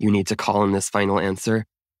you need to call in this final answer,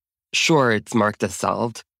 sure, it's marked as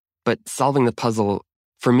solved, but solving the puzzle,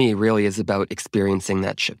 for me, really is about experiencing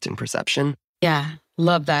that shift in perception. Yeah,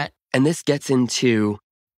 love that. And this gets into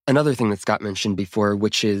another thing that Scott mentioned before,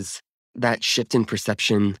 which is that shift in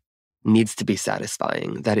perception needs to be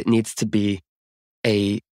satisfying, that it needs to be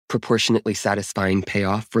a proportionately satisfying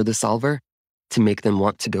payoff for the solver to make them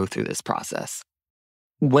want to go through this process.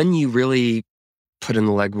 When you really put in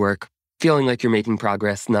the legwork, feeling like you're making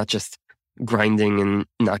progress, not just grinding and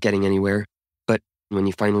not getting anywhere, but when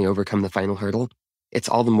you finally overcome the final hurdle, it's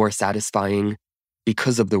all the more satisfying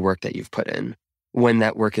because of the work that you've put in. When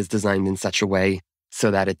that work is designed in such a way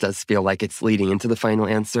so that it does feel like it's leading into the final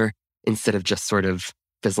answer instead of just sort of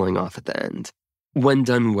fizzling off at the end. When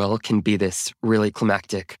done well, can be this really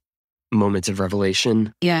climactic moment of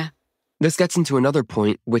revelation. Yeah. This gets into another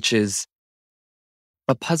point, which is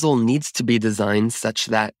a puzzle needs to be designed such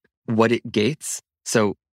that what it gates,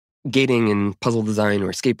 so gating in puzzle design or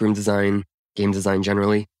escape room design, game design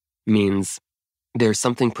generally, means there's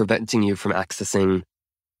something preventing you from accessing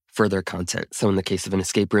further content. So in the case of an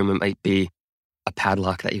escape room, it might be a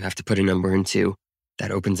padlock that you have to put a number into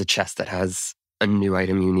that opens a chest that has a new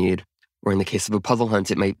item you need. Or in the case of a puzzle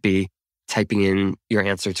hunt, it might be typing in your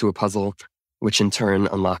answer to a puzzle, which in turn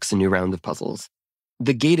unlocks a new round of puzzles.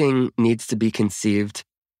 The gating needs to be conceived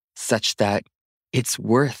such that it's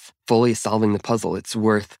worth fully solving the puzzle. It's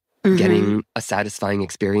worth getting a satisfying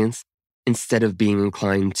experience instead of being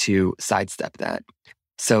inclined to sidestep that.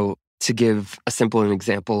 So to give a simple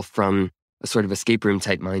example from a sort of escape room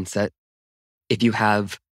type mindset, if you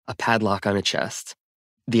have a padlock on a chest,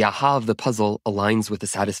 the aha of the puzzle aligns with the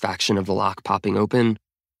satisfaction of the lock popping open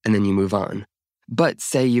and then you move on. But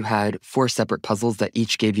say you had 4 separate puzzles that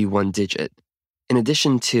each gave you 1 digit. In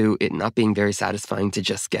addition to it not being very satisfying to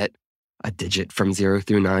just get a digit from 0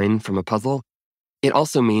 through 9 from a puzzle, it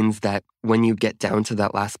also means that when you get down to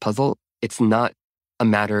that last puzzle, it's not a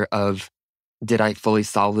matter of, did I fully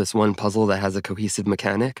solve this one puzzle that has a cohesive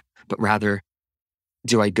mechanic? But rather,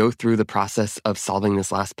 do I go through the process of solving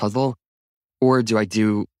this last puzzle? Or do I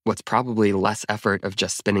do what's probably less effort of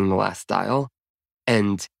just spinning the last dial?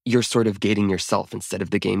 And you're sort of gating yourself instead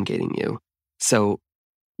of the game gating you. So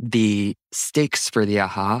the stakes for the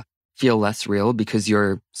aha feel less real because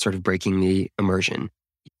you're sort of breaking the immersion.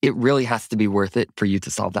 It really has to be worth it for you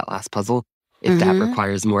to solve that last puzzle. If that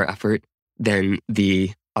requires more effort than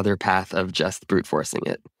the other path of just brute forcing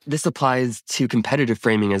it. This applies to competitive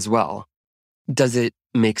framing as well. Does it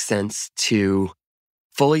make sense to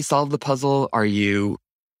fully solve the puzzle? Are you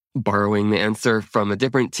borrowing the answer from a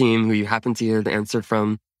different team who you happen to hear the answer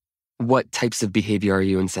from? What types of behavior are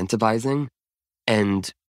you incentivizing?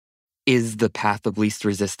 And is the path of least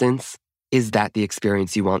resistance, is that the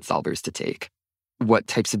experience you want solvers to take? What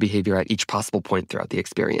types of behavior at each possible point throughout the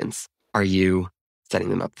experience are you setting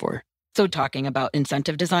them up for? So talking about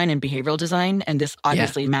incentive design and behavioral design, and this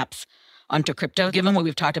obviously maps onto crypto, given what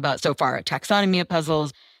we've talked about so far, taxonomy of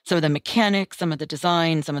puzzles, some of the mechanics, some of the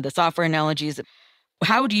design, some of the software analogies.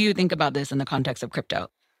 How do you think about this in the context of crypto?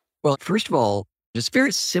 Well, first of all, it's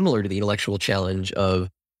very similar to the intellectual challenge of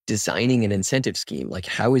designing an incentive scheme. Like,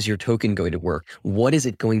 how is your token going to work? What is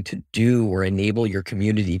it going to do or enable your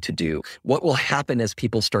community to do? What will happen as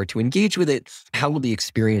people start to engage with it? How will the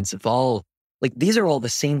experience evolve? Like, these are all the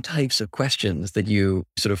same types of questions that you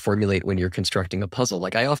sort of formulate when you're constructing a puzzle.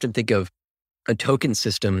 Like, I often think of a token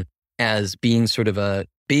system as being sort of a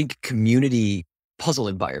big community puzzle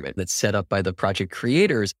environment that's set up by the project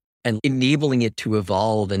creators and enabling it to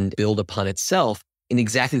evolve and build upon itself in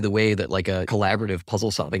exactly the way that like a collaborative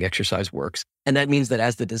puzzle solving exercise works. And that means that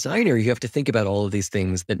as the designer, you have to think about all of these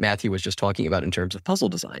things that Matthew was just talking about in terms of puzzle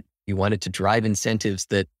design. You want it to drive incentives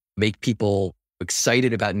that make people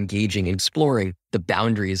excited about engaging and exploring the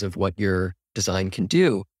boundaries of what your design can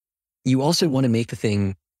do. You also want to make the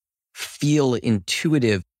thing feel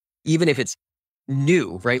intuitive, even if it's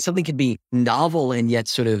new, right? Something can be novel and yet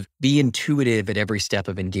sort of be intuitive at every step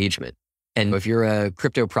of engagement. And if you're a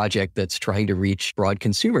crypto project that's trying to reach broad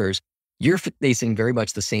consumers, you're facing very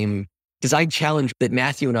much the same design challenge that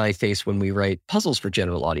Matthew and I face when we write puzzles for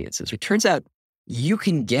general audiences. It turns out you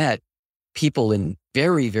can get people in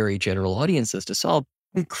very, very general audiences to solve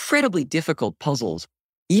incredibly difficult puzzles,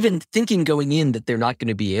 even thinking going in that they're not going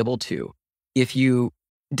to be able to, if you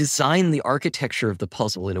design the architecture of the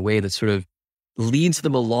puzzle in a way that sort of leads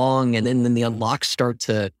them along, and then the unlocks start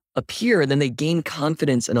to appear, and then they gain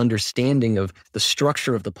confidence and understanding of the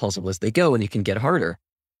structure of the puzzle as they go, and you can get harder.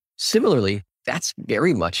 Similarly, that's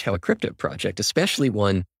very much how a crypto project, especially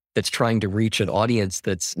one that's trying to reach an audience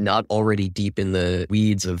that's not already deep in the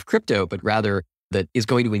weeds of crypto, but rather that is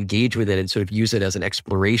going to engage with it and sort of use it as an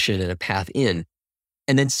exploration and a path in.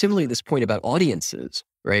 And then similarly, this point about audiences,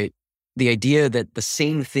 right? The idea that the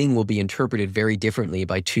same thing will be interpreted very differently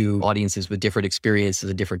by two audiences with different experiences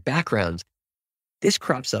and different backgrounds. This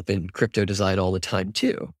crops up in crypto design all the time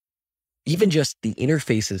too. Even just the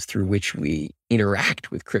interfaces through which we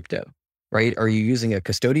interact with crypto, right? Are you using a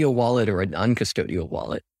custodial wallet or a non-custodial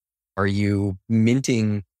wallet? Are you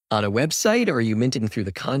minting on a website or are you minting through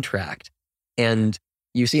the contract? And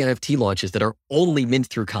you see NFT launches that are only mint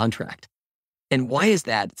through contract. And why is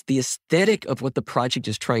that? It's the aesthetic of what the project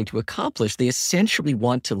is trying to accomplish. They essentially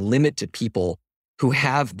want to limit to people who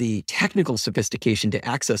have the technical sophistication to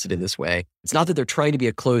access it in this way. It's not that they're trying to be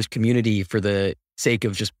a closed community for the sake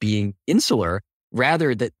of just being insular,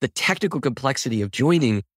 rather that the technical complexity of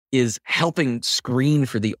joining is helping screen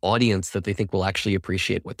for the audience that they think will actually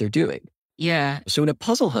appreciate what they're doing. Yeah. So in a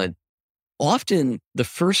puzzle hunt, often the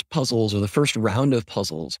first puzzles or the first round of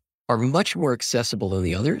puzzles are much more accessible than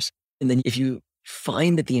the others. And then if you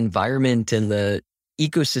find that the environment and the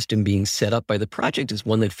ecosystem being set up by the project is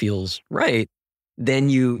one that feels right, then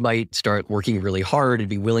you might start working really hard and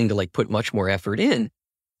be willing to like put much more effort in.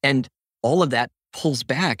 And all of that pulls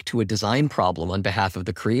back to a design problem on behalf of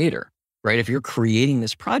the creator, right? If you're creating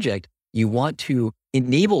this project, you want to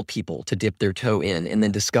enable people to dip their toe in and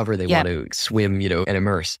then discover they want to swim, and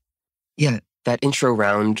immerse. Yeah, that intro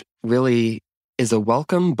round really is a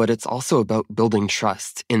welcome, but it's also about building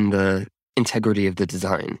trust in the integrity of the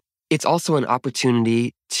design. It's also an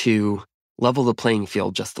opportunity to level the playing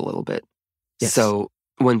field just a little bit. Yes. So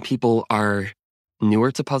when people are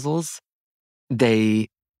newer to puzzles, they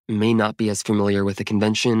may not be as familiar with the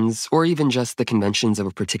conventions or even just the conventions of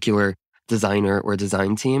a particular designer or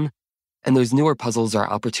design team. And those newer puzzles are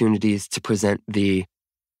opportunities to present the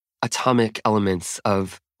atomic elements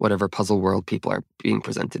of whatever puzzle world people are being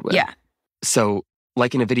presented with. Yeah. So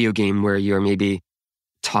like in a video game where you're maybe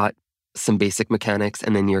taught some basic mechanics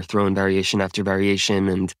and then you're thrown variation after variation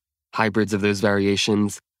and hybrids of those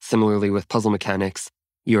variations. Similarly with puzzle mechanics,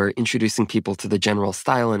 you're introducing people to the general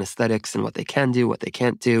style and aesthetics and what they can do, what they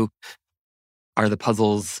can't do. Are the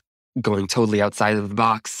puzzles going totally outside of the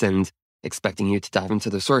box and expecting you to dive into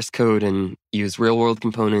the source code and use real-world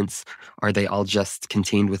components? Are they all just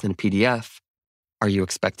contained within a PDF? Are you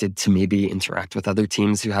expected to maybe interact with other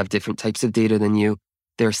teams who have different types of data than you?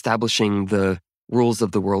 They're establishing the rules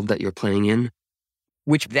of the world that you're playing in.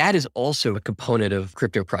 Which that is also a component of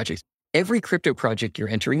crypto projects. Every crypto project you're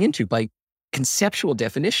entering into, by conceptual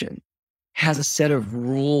definition, has a set of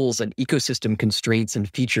rules and ecosystem constraints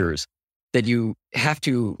and features that you have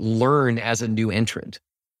to learn as a new entrant.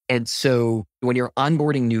 And so when you're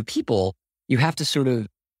onboarding new people, you have to sort of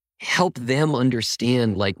help them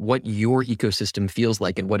understand like what your ecosystem feels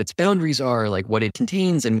like and what its boundaries are, like what it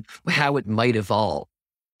contains and how it might evolve.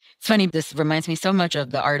 It's funny, this reminds me so much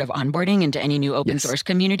of the art of onboarding into any new open source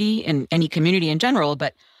community and any community in general,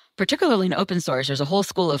 but particularly in open source, there's a whole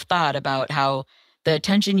school of thought about how the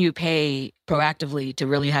attention you pay proactively to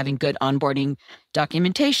really having good onboarding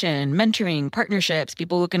documentation, mentoring, partnerships,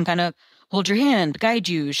 people who can kind of hold your hand, guide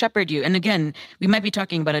you, shepherd you. And again, we might be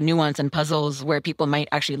talking about a nuance in puzzles where people might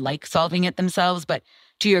actually like solving it themselves, but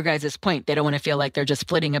to your guys' point, they don't want to feel like they're just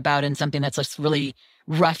flitting about in something that's just really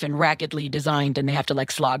rough and raggedly designed and they have to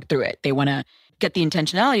like slog through it. They want to get the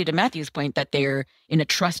intentionality, to Matthew's point, that they're in a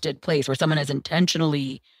trusted place where someone has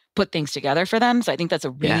intentionally put things together for them. So I think that's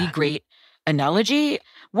a really great analogy.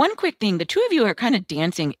 One quick thing, the two of you are kind of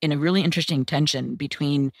dancing in a really interesting tension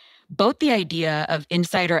between both the idea of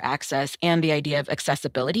insider access and the idea of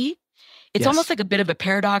accessibility. It's almost like a bit of a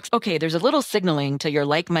paradox. Okay, there's a little signaling to your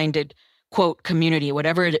like-minded, quote, community,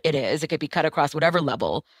 whatever it is. It could be cut across whatever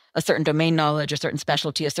level, a certain domain knowledge, a certain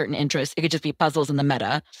specialty, a certain interest. It could just be puzzles in the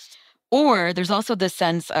meta. Or there's also this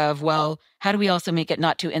sense of, well, how do we also make it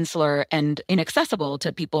not too insular and inaccessible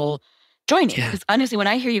to people joining? Because honestly, when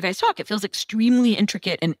I hear you guys talk, it feels extremely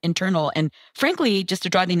intricate and internal. And frankly, just to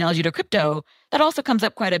draw the analogy to crypto, that also comes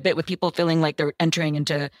up quite a bit with people feeling like they're entering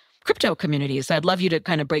into crypto communities. So I'd love you to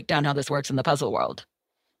kind of break down how this works in the puzzle world.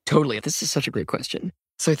 Totally. This is such a great question.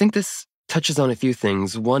 So I think this touches on a few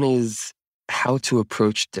things. One is how to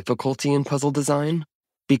approach difficulty in puzzle design,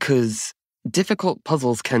 because difficult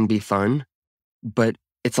puzzles can be fun, but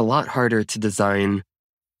it's a lot harder to design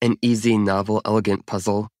an easy, novel, elegant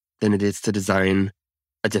puzzle than it is to design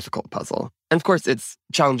a difficult puzzle. And of course, it's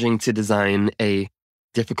challenging to design a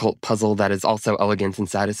difficult puzzle that is also elegant and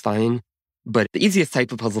satisfying. But the easiest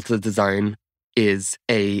type of puzzle to design is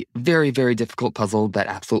a very, very difficult puzzle that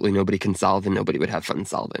absolutely nobody can solve and nobody would have fun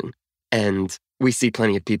solving. And we see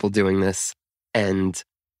plenty of people doing this. And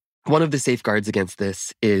one of the safeguards against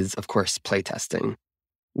this is, of course, playtesting,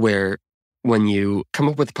 where when you come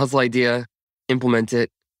up with a puzzle idea, implement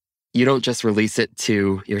it, you don't just release it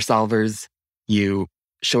to your solvers. You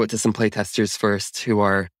show it to some playtesters first who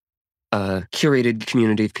are a curated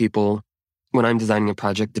community of people. When I'm designing a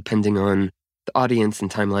project, depending on the audience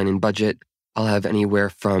and timeline and budget, I'll have anywhere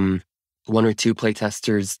from 1 or 2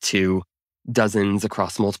 playtesters to dozens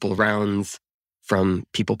across multiple rounds, from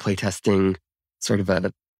people playtesting sort of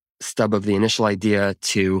a stub of the initial idea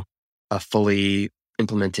to a fully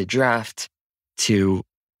implemented draft to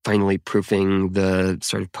finally proofing the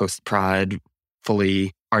sort of post-prod,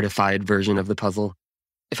 fully artified version of the puzzle.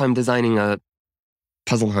 If I'm designing a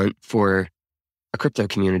puzzle hunt for a crypto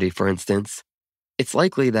community, for instance, it's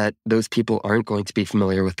likely that those people aren't going to be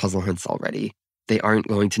familiar with puzzle hunts already. They aren't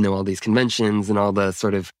going to know all these conventions and all the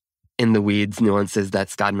sort of in-the-weeds nuances that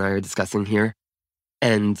Scott and I are discussing here.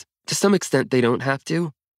 And to some extent, they don't have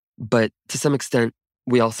to. But to some extent,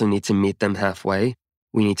 we also need to meet them halfway.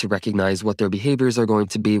 We need to recognize what their behaviors are going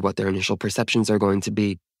to be, what their initial perceptions are going to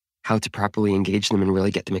be, how to properly engage them and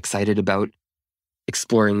really get them excited about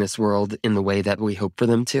exploring this world in the way that we hope for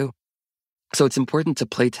them to. So it's important to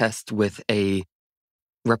playtest with a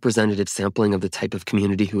representative sampling of the type of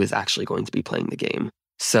community who is actually going to be playing the game.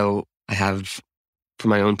 So I have, for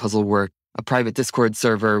my own puzzle work, a private Discord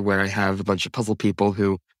server where I have a bunch of puzzle people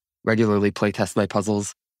who regularly playtest my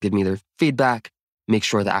puzzles, give me their feedback, make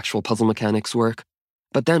sure the actual puzzle mechanics work.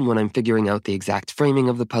 But then when I'm figuring out the exact framing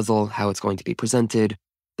of the puzzle, how it's going to be presented,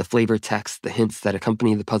 the flavor text, the hints that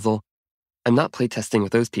accompany the puzzle, I'm not playtesting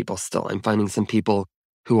with those people still. I'm finding some people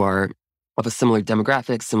who are of a similar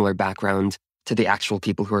demographic, similar background to the actual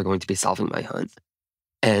people who are going to be solving my hunt.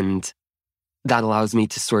 And that allows me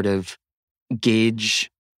to sort of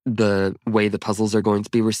gauge the way the puzzles are going to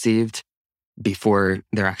be received before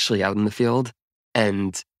they're actually out in the field.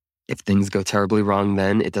 And if things go terribly wrong,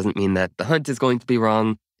 then it doesn't mean that the hunt is going to be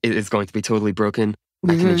wrong. It is going to be totally broken.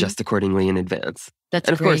 I can adjust accordingly in advance. That's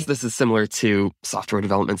and of great. course, this is similar to software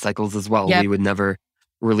development cycles as well. Yep. We would never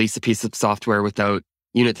release a piece of software without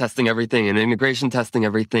unit testing everything and integration testing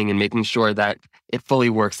everything and making sure that it fully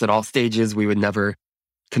works at all stages. We would never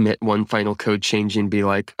commit one final code change and be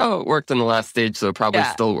like, oh, it worked in the last stage, so it probably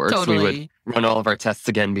still works. Totally. We would run all of our tests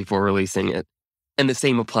again before releasing it. And the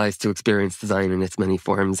same applies to experience design in its many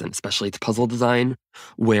forms, and especially to puzzle design,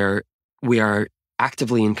 where we are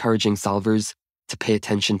actively encouraging solvers to pay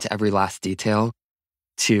attention to every last detail,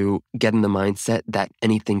 to get in the mindset that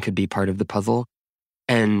anything could be part of the puzzle.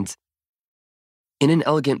 And in an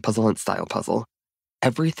elegant puzzle hunt style puzzle,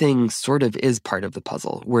 everything sort of is part of the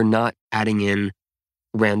puzzle. We're not adding in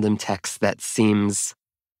random text that seems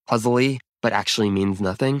puzzly, but actually means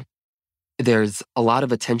nothing. There's a lot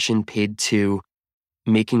of attention paid to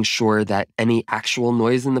making sure that any actual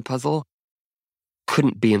noise in the puzzle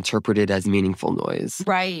couldn't be interpreted as meaningful noise.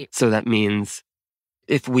 Right. So that means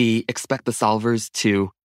if we expect the solvers to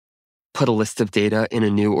put a list of data in a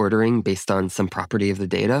new ordering based on some property of the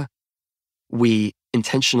data, we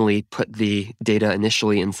intentionally put the data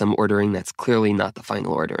initially in some ordering that's clearly not the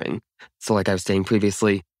final ordering. So like I was saying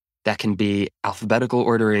previously, that can be alphabetical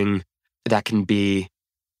ordering, that can be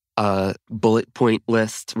a bullet point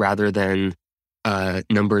list rather than a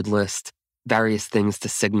numbered list, various things to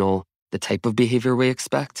signal the type of behavior we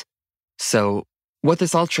expect. So what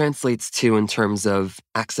this all translates to in terms of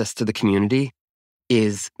access to the community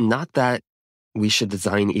is not that we should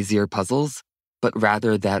design easier puzzles, but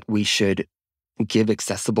rather that we should give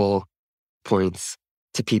accessible points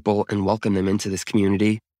to people and welcome them into this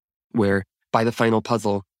community where by the final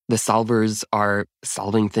puzzle, the solvers are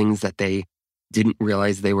solving things that they didn't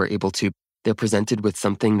realize they were able to. They're presented with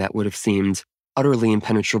something that would have seemed utterly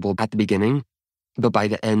impenetrable at the beginning, but by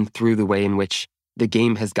the end, through the way in which the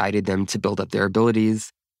game has guided them to build up their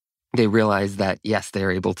abilities, they realize that, yes,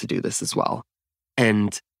 they're able to do this as well.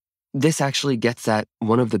 And this actually gets at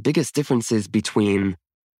one of the biggest differences between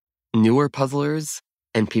newer puzzlers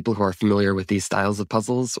and people who are familiar with these styles of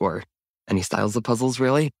puzzles, or any styles of puzzles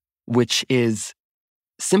really, which is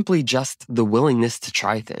simply just the willingness to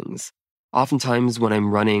try things. Oftentimes when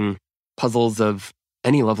I'm running puzzles of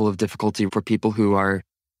any level of difficulty for people who are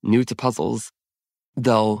new to puzzles,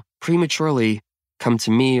 they'll prematurely come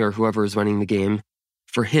to me or whoever is running the game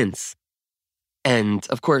for hints. And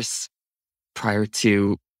of course, prior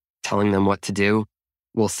to telling them what to do,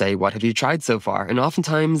 we'll say, what have you tried so far? And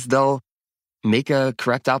oftentimes they'll make a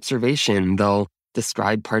correct observation. They'll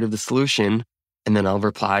describe part of the solution, and then I'll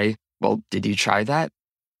reply, well, did you try that?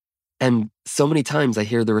 And so many times I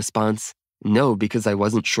hear the response, no, because I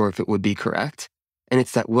wasn't sure if it would be correct. And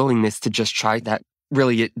it's that willingness to just try that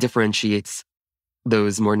really it differentiates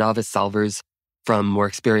those more novice solvers from more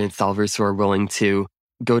experienced solvers who are willing to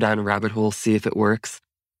go down a rabbit hole, see if it works,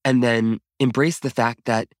 and then embrace the fact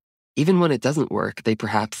that even when it doesn't work, they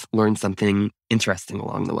perhaps learn something interesting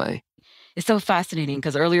along the way. It's so fascinating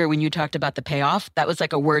because earlier when you talked about the payoff, that was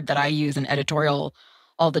like a word that I use in editorial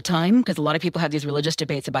all the time because a lot of people have these religious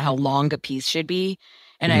debates about how long a piece should be.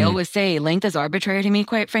 And I always say length is arbitrary to me,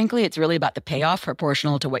 quite frankly. It's really about the payoff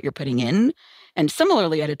proportional to what you're putting in. And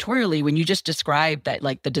similarly, editorially, when you just described that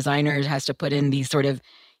like the designer has to put in these sort of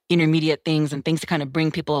intermediate things and things to kind of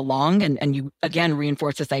bring people along, and you again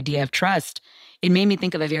reinforce this idea of trust, it made me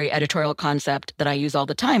think of a very editorial concept that I use all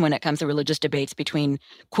the time when it comes to religious debates between,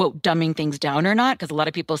 quote, dumbing things down or not. Because a lot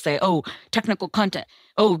of people say, oh, technical content,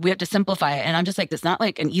 oh, we have to simplify it. And I'm just like, it's not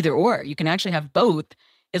like an either or. You can actually have both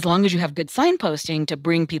as long as you have good signposting to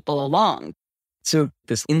bring people along. So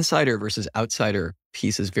this insider versus outsider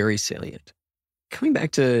piece is very salient. Coming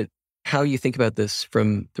back to how you think about this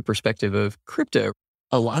from the perspective of crypto,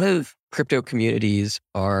 a lot of crypto communities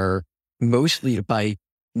are mostly by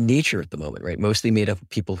nature at the moment, right? Mostly made up of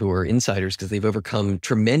people who are insiders because they've overcome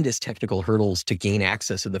tremendous technical hurdles to gain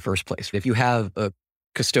access in the first place. If you have a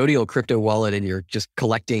custodial crypto wallet and you're just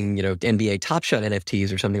collecting, NBA Top Shot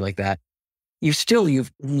NFTs or something like that,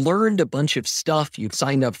 you've learned a bunch of stuff. You've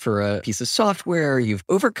signed up for a piece of software. You've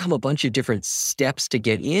overcome a bunch of different steps to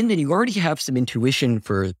get in, and you already have some intuition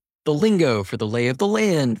for the lingo, for the lay of the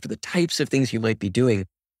land, for the types of things you might be doing,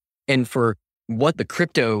 and for what the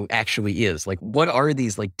crypto actually is. Like, what are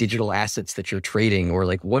these like digital assets that you're trading, or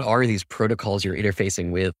like what are these protocols you're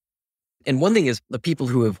interfacing with? And one thing is the people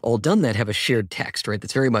who have all done that have a shared text, right?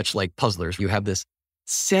 That's very much like puzzlers. You have this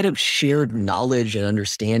set of shared knowledge and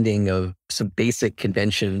understanding of some basic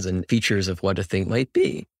conventions and features of what a thing might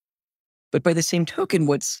be. But by the same token,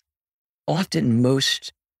 what's often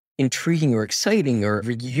most intriguing or exciting are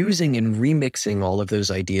reusing and remixing all of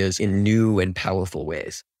those ideas in new and powerful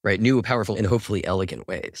ways, right? New, powerful, and hopefully elegant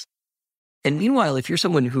ways. And meanwhile, if you're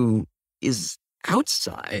someone who is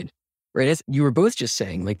outside, right, as you were both just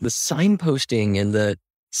saying, like the signposting and the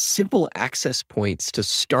simple access points to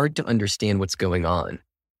start to understand what's going on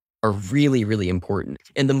are really, really important.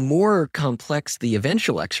 And the more complex the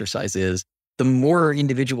eventual exercise is, the more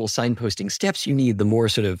individual signposting steps you need, the more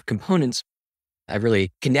sort of components. I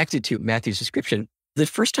really connected to Matthew's description. The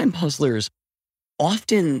first-time puzzlers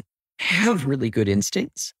often have really good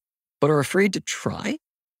instincts, but are afraid to try.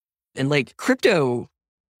 And like crypto,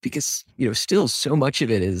 because, still so much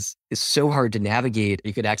of it is so hard to navigate.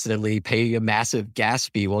 You could accidentally pay a massive gas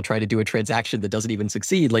fee while trying to do a transaction that doesn't even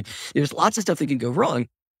succeed. Like there's lots of stuff that can go wrong.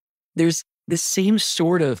 There's this same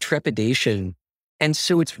sort of trepidation. And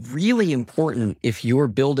so it's really important if you're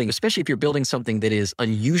building, especially if you're building something that is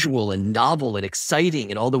unusual and novel and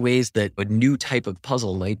exciting in all the ways that a new type of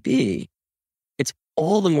puzzle might be, it's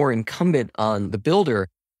all the more incumbent on the builder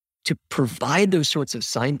to provide those sorts of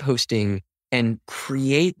signposting and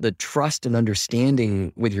create the trust and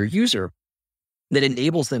understanding with your user that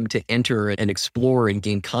enables them to enter and explore and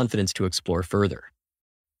gain confidence to explore further.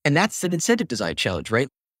 And that's an incentive design challenge, right?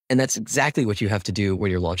 And that's exactly what you have to do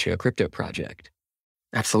when you're launching a crypto project.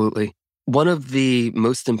 Absolutely. One of the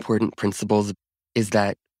most important principles is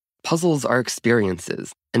that puzzles are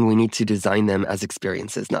experiences, and we need to design them as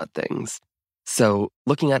experiences, not things. So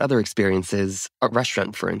looking at other experiences, a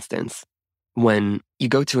restaurant, for instance, when you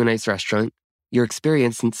go to a nice restaurant, your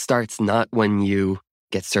experience starts not when you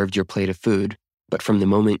get served your plate of food, but from the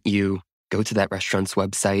moment you go to that restaurant's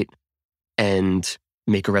website and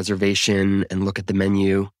make a reservation and look at the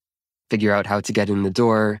menu, figure out how to get in the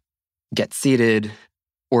door, get seated,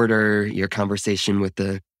 order, your conversation with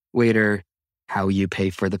the waiter, how you pay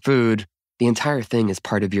for the food. The entire thing is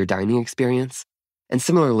part of your dining experience. And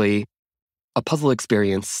similarly, a puzzle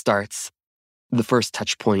experience starts the first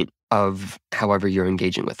touch point of however you're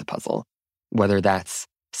engaging with the puzzle, whether that's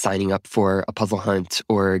signing up for a puzzle hunt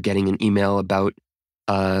or getting an email about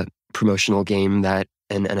a promotional game that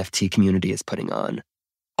an NFT community is putting on.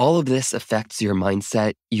 All of this affects your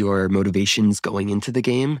mindset, your motivations going into the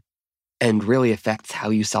game, and really affects how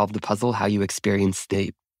you solve the puzzle, how you experience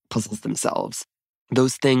the puzzles themselves.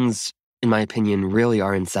 Those things, in my opinion, really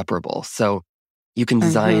are inseparable. So you can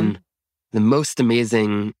design the most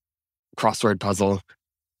amazing crossword puzzle,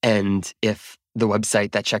 and if the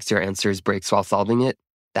website that checks your answers breaks while solving it,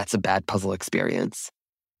 that's a bad puzzle experience.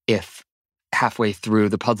 If halfway through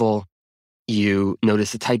the puzzle, you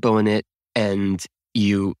notice a typo in it and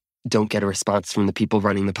you don't get a response from the people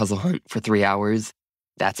running the puzzle hunt for 3 hours,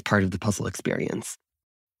 that's part of the puzzle experience.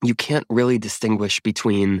 You can't really distinguish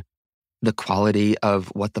between the quality of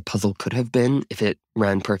what the puzzle could have been if it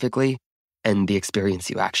ran perfectly and the experience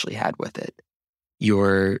you actually had with it.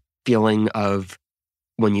 Your feeling of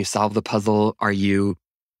when you solve the puzzle, are you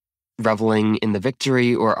reveling in the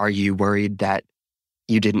victory or are you worried that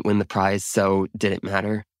you didn't win the prize, so did it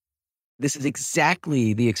matter? This is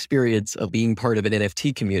exactly the experience of being part of an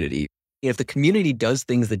NFT community. If the community does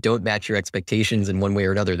things that don't match your expectations in one way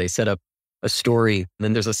or another, they set up a story, and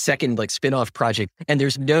then there's a second spin-off project, and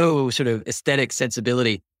there's no sort of aesthetic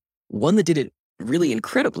sensibility. One that did it really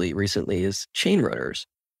incredibly recently is Chain Runners.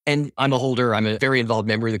 And I'm a holder, I'm a very involved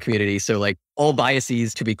member of the community, so all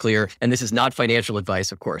biases to be clear, and this is not financial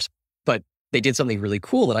advice, of course, but they did something really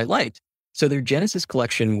cool that I liked. So their Genesis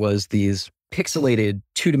collection was these pixelated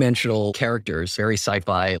two-dimensional characters, very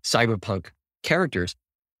sci-fi, cyberpunk characters.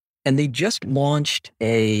 And they just launched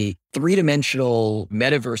a three-dimensional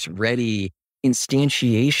metaverse-ready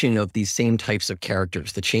instantiation of these same types of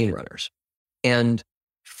characters, the Chain Runners. And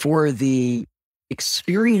for the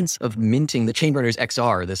experience of minting the Chain Runners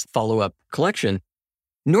XR, this follow-up collection,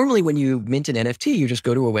 normally when you mint an NFT, you just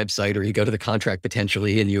go to a website or you go to the contract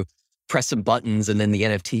potentially and you press some buttons and then the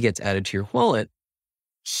NFT gets added to your wallet.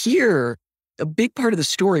 Here, a big part of the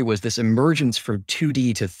story was this emergence from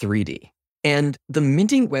 2D to 3D. And the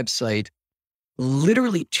minting website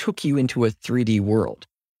literally took you into a 3D world.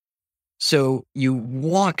 So you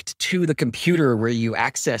walked to the computer where you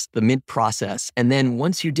accessed the mint process. And then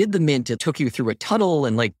once you did the mint, it took you through a tunnel.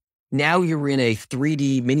 And now you're in a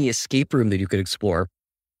 3D mini escape room that you could explore.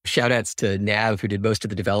 Shout outs to Nav, who did most of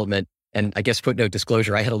the development. And I guess footnote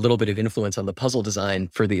disclosure, I had a little bit of influence on the puzzle design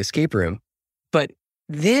for the escape room. But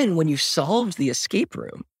then when you solved the escape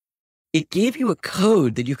room, it gave you a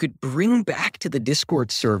code that you could bring back to the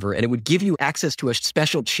Discord server, and it would give you access to a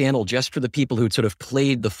special channel just for the people who'd sort of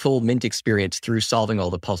played the full mint experience through solving all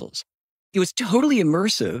the puzzles. It was totally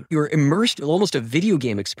immersive. You were immersed in almost a video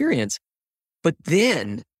game experience. But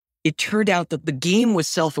then it turned out that the game was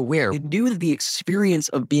self-aware. It knew that the experience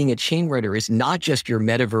of being a chain runner is not just your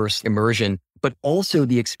metaverse immersion, but also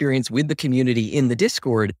the experience with the community in the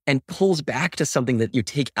Discord, and pulls back to something that you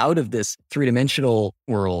take out of this three-dimensional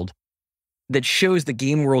world that shows the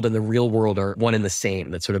game world and the real world are one and the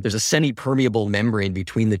same. That sort of there's a semi-permeable membrane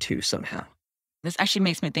between the two somehow. This actually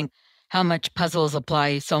makes me think how much puzzles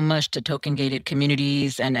apply so much to token-gated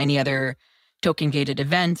communities and any other token-gated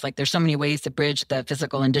events. Like there's so many ways to bridge the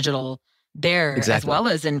physical and digital there, as well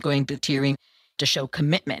as in going through tiering to show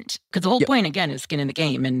commitment. Because the whole point, again, is skin in the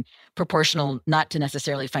game and proportional, not to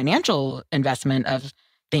necessarily financial investment of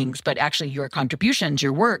things, but actually your contributions,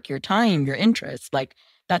 your work, your time, your interests. Like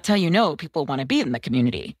that's how you know people want to be in the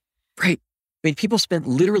community. Right. I mean, people spent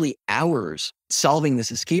literally hours solving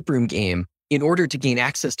this escape room game in order to gain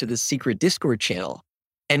access to this secret Discord channel.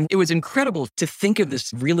 And it was incredible to think of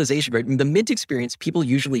this realization, right? In the Mint experience, people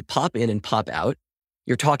usually pop in and pop out.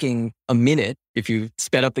 You're talking a minute. If you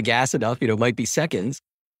sped up the gas enough, it might be seconds.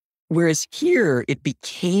 Whereas here, it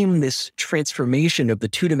became this transformation of the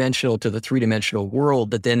two-dimensional to the three-dimensional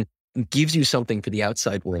world that then gives you something for the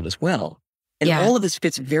outside world as well. And all of this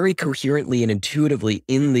fits very coherently and intuitively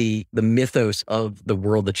in the mythos of the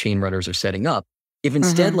world the chain runners are setting up. If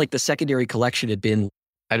instead, like the secondary collection had been,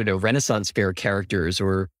 I don't know, Renaissance Fair characters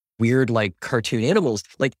or weird like cartoon animals,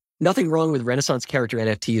 like nothing wrong with Renaissance character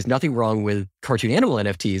NFTs, nothing wrong with cartoon animal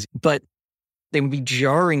NFTs, but they would be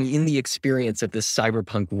jarring in the experience of this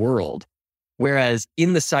cyberpunk world. Whereas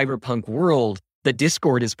in the cyberpunk world, the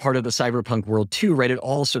Discord is part of the cyberpunk world too, right? It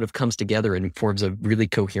all sort of comes together and forms a really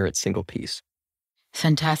coherent single piece.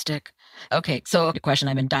 Fantastic. Okay, so the question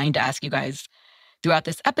I've been dying to ask you guys throughout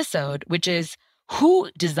this episode, which is, who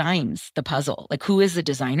designs the puzzle? Like, who is the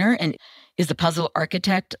designer? And is the puzzle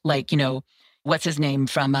architect, like, what's his name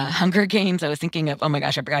from Hunger Games? I was thinking of, oh my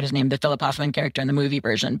gosh, I forgot his name, the Philip Hoffman character in the movie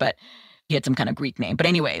version, but he had some kind of Greek name. But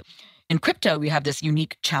anyway, in crypto, we have this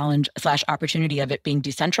unique challenge / opportunity of it being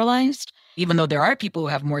decentralized, even though there are people who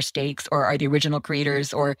have more stakes or are the original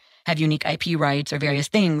creators or have unique IP rights or various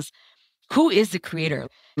things. Who is the creator?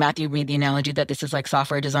 Matthew made the analogy that this is like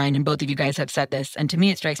software design, and both of you guys have said this. And to me,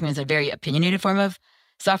 it strikes me as a very opinionated form of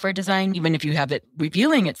software design. Even if you have it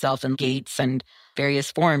revealing itself in gates and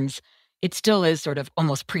various forms, it still is sort of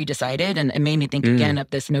almost pre-decided. And it made me think again of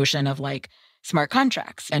this notion of like smart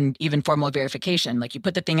contracts and even formal verification. Like you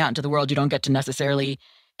put the thing out into the world, you don't get to necessarily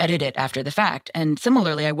edit it after the fact. And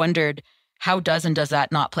similarly, I wondered, how does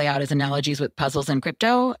that not play out as analogies with puzzles in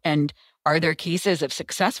crypto? And are there cases of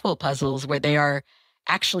successful puzzles where they are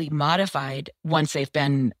actually modified once they've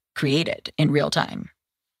been created in real time?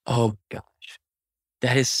 Oh gosh,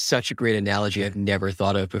 that is such a great analogy I've never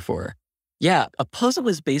thought of before. Yeah, a puzzle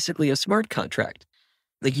is basically a smart contract.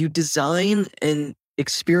 Like you design an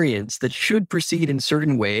experience that should proceed in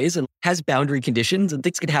certain ways and has boundary conditions and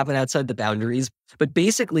things can happen outside the boundaries. But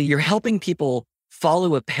basically, you're helping people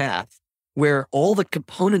follow a path where all the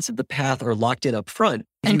components of the path are locked in up front.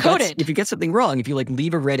 Encoded. If you get something wrong, if you like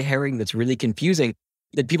leave a red herring that's really confusing,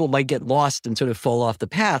 that people might get lost and sort of fall off the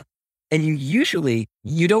path. And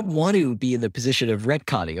you don't want to be in the position of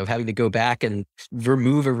retconning, of having to go back and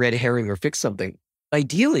remove a red herring or fix something.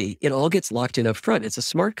 Ideally, it all gets locked in up front. It's a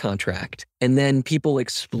smart contract. And then people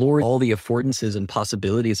explore all the affordances and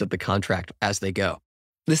possibilities of the contract as they go.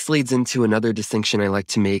 This leads into another distinction I like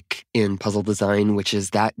to make in puzzle design, which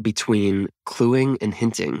is that between cluing and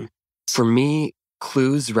hinting. For me,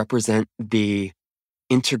 clues represent the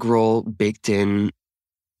integral, baked-in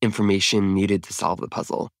information needed to solve the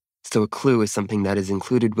puzzle. So a clue is something that is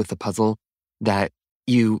included with the puzzle that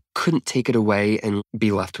you couldn't take it away and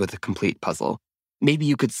be left with a complete puzzle. Maybe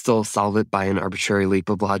you could still solve it by an arbitrary leap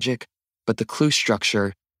of logic, but the clue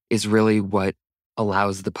structure is really what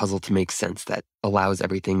allows the puzzle to make sense, that allows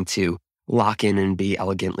everything to lock in and be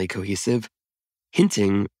elegantly cohesive.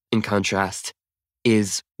 Hinting, in contrast,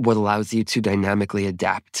 is what allows you to dynamically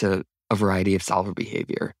adapt to a variety of solver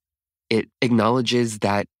behavior. It acknowledges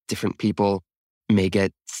that different people may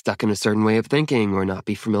get stuck in a certain way of thinking or not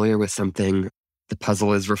be familiar with something. The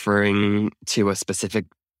puzzle is referring to a specific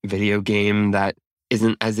video game that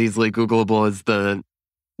isn't as easily Googleable as the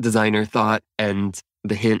designer thought, and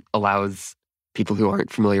the hint allows people who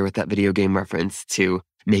aren't familiar with that video game reference to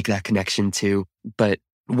make that connection too. But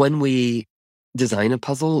when we design a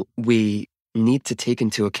puzzle, we need to take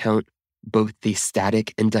into account both the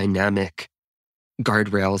static and dynamic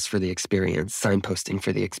guardrails for the experience, signposting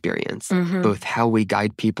for the experience, both how we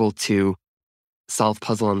guide people to solve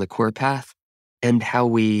puzzle on the core path and how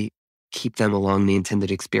we keep them along the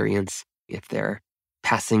intended experience if they're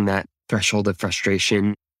passing that threshold of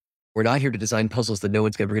frustration. We're not here to design puzzles that no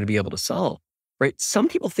one's ever going to be able to solve, right? Some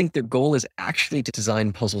people think their goal is actually to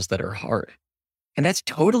design puzzles that are hard. And that's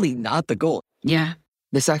totally not the goal. Yeah.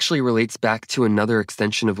 This actually relates back to another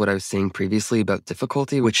extension of what I was saying previously about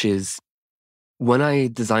difficulty, which is when I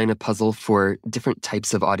design a puzzle for different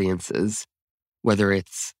types of audiences, whether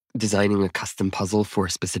it's designing a custom puzzle for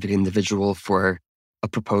a specific individual for a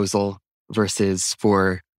proposal versus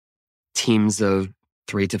for teams of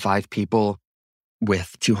 3 to 5 people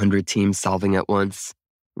with 200 teams solving at once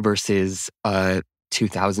versus a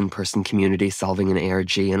 2,000 person community solving an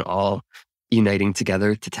ARG and all uniting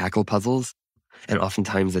together to tackle puzzles. And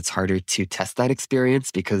oftentimes it's harder to test that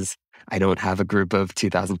experience because I don't have a group of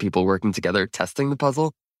 2,000 people working together testing the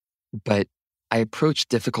puzzle. But I approach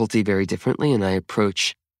difficulty very differently, and I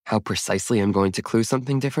approach how precisely I'm going to clue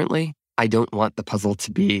something differently. I don't want the puzzle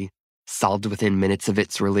to be solved within minutes of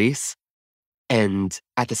its release. And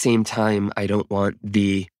at the same time, I don't want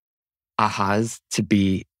the ahas to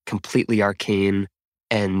be completely arcane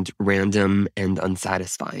and random and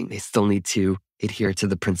unsatisfying. They still need to adhere to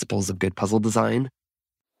the principles of good puzzle design.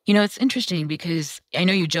 You know, it's interesting because I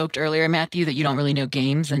know you joked earlier, Matthew, that you don't really know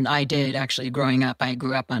games. And I did actually growing up. I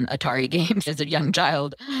grew up on Atari games as a young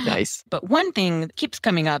child. Nice. But one thing that keeps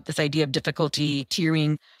coming up, this idea of difficulty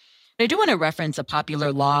tiering. I do want to reference a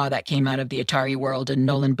popular law that came out of the Atari world and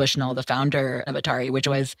Nolan Bushnell, the founder of Atari, which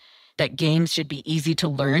was that games should be easy to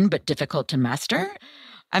learn but difficult to master.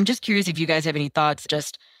 I'm just curious if you guys have any thoughts,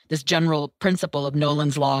 just this general principle of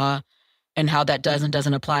Nolan's law and how that does and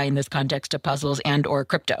doesn't apply in this context of puzzles and or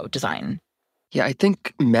crypto design. Yeah, I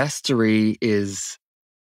think mastery is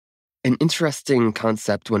an interesting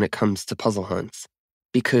concept when it comes to puzzle hunts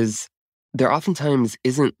because there oftentimes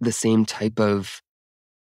isn't the same type of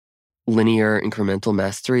linear incremental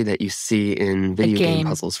mastery that you see in video game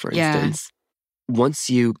puzzles, for instance. Once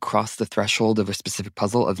you cross the threshold of a specific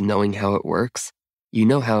puzzle of knowing how it works, you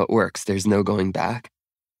know how it works. There's no going back.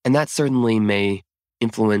 And that certainly may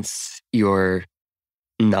influence your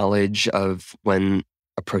knowledge of when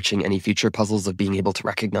approaching any future puzzles of being able to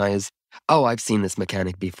recognize, oh, I've seen this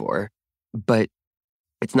mechanic before. But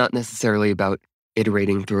it's not necessarily about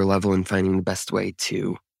iterating through a level and finding the best way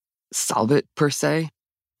to solve it per se.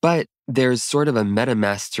 But there's sort of a meta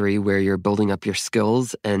mastery where you're building up your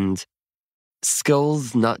skills, and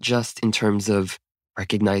skills not just in terms of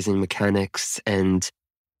recognizing mechanics and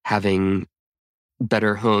having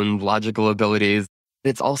better honed logical abilities.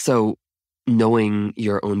 It's also knowing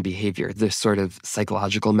your own behavior, this sort of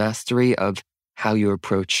psychological mastery of how you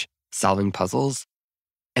approach solving puzzles.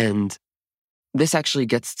 And this actually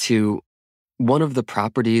gets to one of the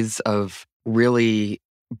properties of really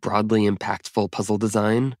broadly impactful puzzle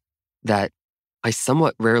design that I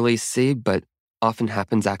somewhat rarely see, but often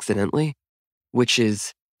happens accidentally, which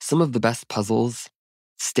is some of the best puzzles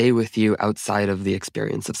stay with you outside of the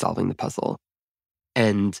experience of solving the puzzle.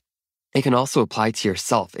 And it can also apply to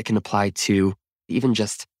yourself. It can apply to even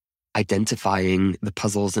just identifying the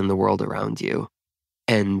puzzles in the world around you.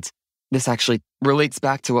 And this actually relates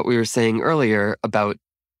back to what we were saying earlier about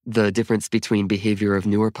the difference between behavior of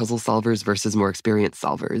newer puzzle solvers versus more experienced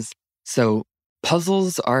solvers. So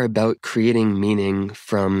puzzles are about creating meaning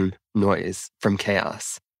from noise, from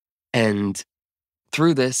chaos. And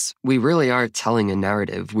through this, we really are telling a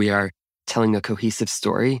narrative. We are telling a cohesive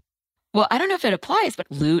story. Well, I don't know if it applies, but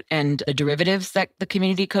Loot and the derivatives that the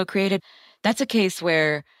community co-created, that's a case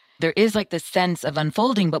where there is like this sense of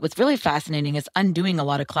unfolding. But what's really fascinating is undoing a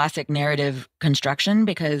lot of classic narrative construction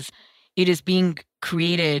because it is being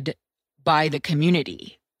created by the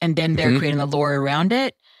community and then they're creating the lore around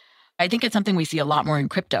it. I think it's something we see a lot more in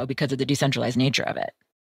crypto because of the decentralized nature of it.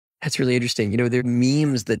 That's really interesting. You know, there are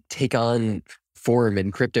memes that take on form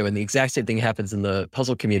in crypto, and the exact same thing happens in the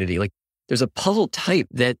puzzle community. Like there's a puzzle type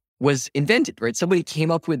that was invented, right? Somebody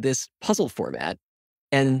came up with this puzzle format,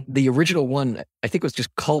 and the original one, I think, was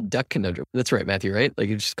just called Duck Conundrum. That's right, Matthew, right? Like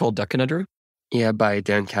it's just called Duck Conundrum? Yeah, by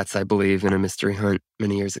Dan Katz, I believe, in a mystery hunt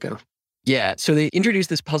many years ago. Yeah, so they introduced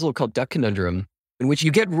this puzzle called Duck Conundrum, in which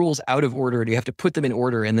you get rules out of order and you have to put them in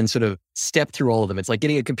order and then sort of step through all of them. It's like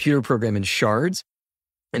getting a computer program in shards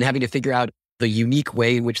and having to figure out the unique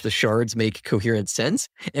way in which the shards make coherent sense.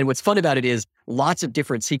 And what's fun about it is lots of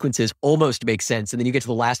different sequences almost make sense. And then you get to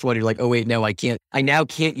the last one, you're like, oh wait, no, I now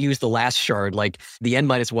can't use the last shard. Like the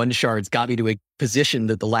n-1 shards got me to a position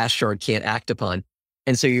that the last shard can't act upon.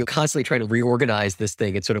 And so you're constantly trying to reorganize this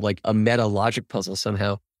thing. It's sort of like a meta logic puzzle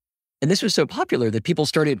somehow. And this was so popular that people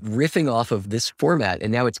started riffing off of this format.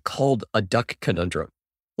 And now it's called a Duck Conundrum.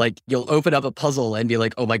 Like you'll open up a puzzle and be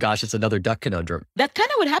like, oh my gosh, it's another duck conundrum. That's kind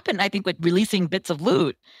of what happened, I think, with releasing bits of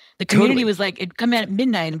loot. The community was like, it'd come at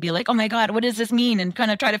midnight and be like, oh my God, what does this mean? And kind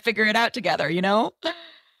of try to figure it out together, you know?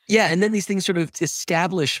 Yeah, and then these things sort of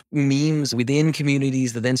establish memes within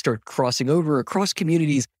communities that then start crossing over across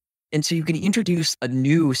communities. And so you can introduce a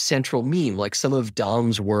new central meme, like some of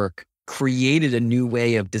Dom's work created a new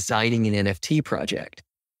way of designing an NFT project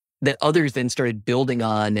that others then started building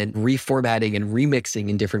on and reformatting and remixing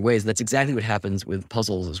in different ways. And that's exactly what happens with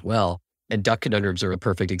puzzles as well. And duck conundrums are a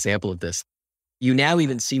perfect example of this. You now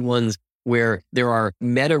even see ones where there are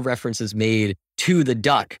meta references made to the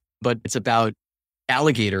duck, but it's about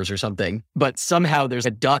alligators or something. But somehow there's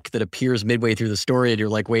a duck that appears midway through the story and you're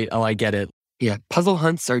like, wait, oh, I get it. Yeah, puzzle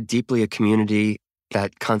hunts are deeply a community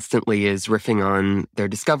that constantly is riffing on their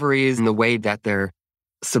discoveries, and the way that they're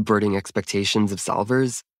subverting expectations of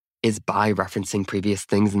solvers is by referencing previous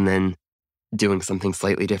things and then doing something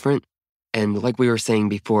slightly different. And like we were saying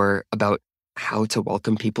before about how to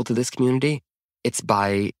welcome people to this community, it's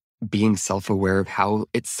by being self-aware of how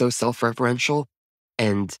it's so self-referential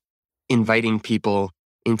and inviting people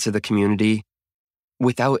into the community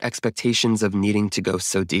without expectations of needing to go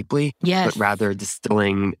so deeply, but rather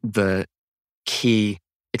distilling the key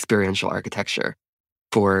experiential architecture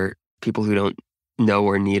for people who don't know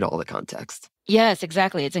or need all the context. Yes,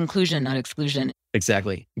 exactly. It's inclusion, not exclusion.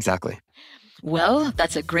 Exactly. Well,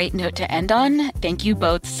 that's a great note to end on. Thank you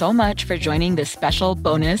both so much for joining this special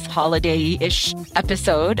bonus holiday-ish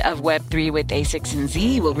episode of Web3 with A6 and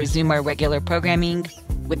Z. We'll resume our regular programming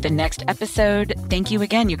with the next episode. Thank you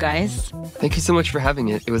again, you guys. Thank you so much for having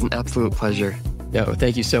it. It was an absolute pleasure. No,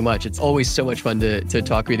 thank you so much. It's always so much fun to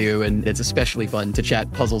talk with you, and it's especially fun to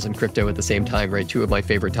chat puzzles and crypto at the same time, right? Two of my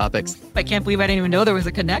favorite topics. I can't believe I didn't even know there was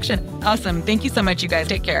a connection. Awesome. Thank you so much, you guys.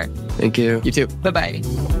 Take care. Thank you. You too. Bye-bye.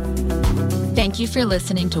 Thank you for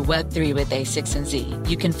listening to Web3 with A6 and Z.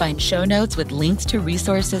 You can find show notes with links to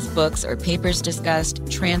resources, books, or papers discussed,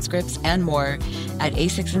 transcripts, and more at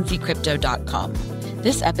a6nzcrypto.com.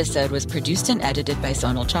 This episode was produced and edited by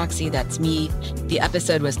Sonal Chokshi, that's me. The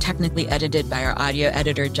episode was technically edited by our audio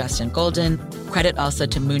editor, Justin Golden. Credit also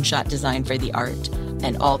to Moonshot Design for the art.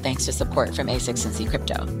 And all thanks to support from A6 and Z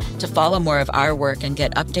Crypto. To follow more of our work and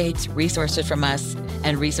get updates, resources from us,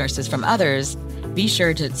 and resources from others, be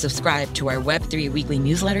sure to subscribe to our Web3 weekly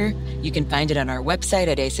newsletter. You can find it on our website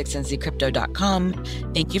at a6nzcrypto.com.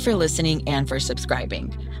 Thank you for listening and for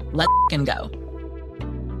subscribing. Let's go.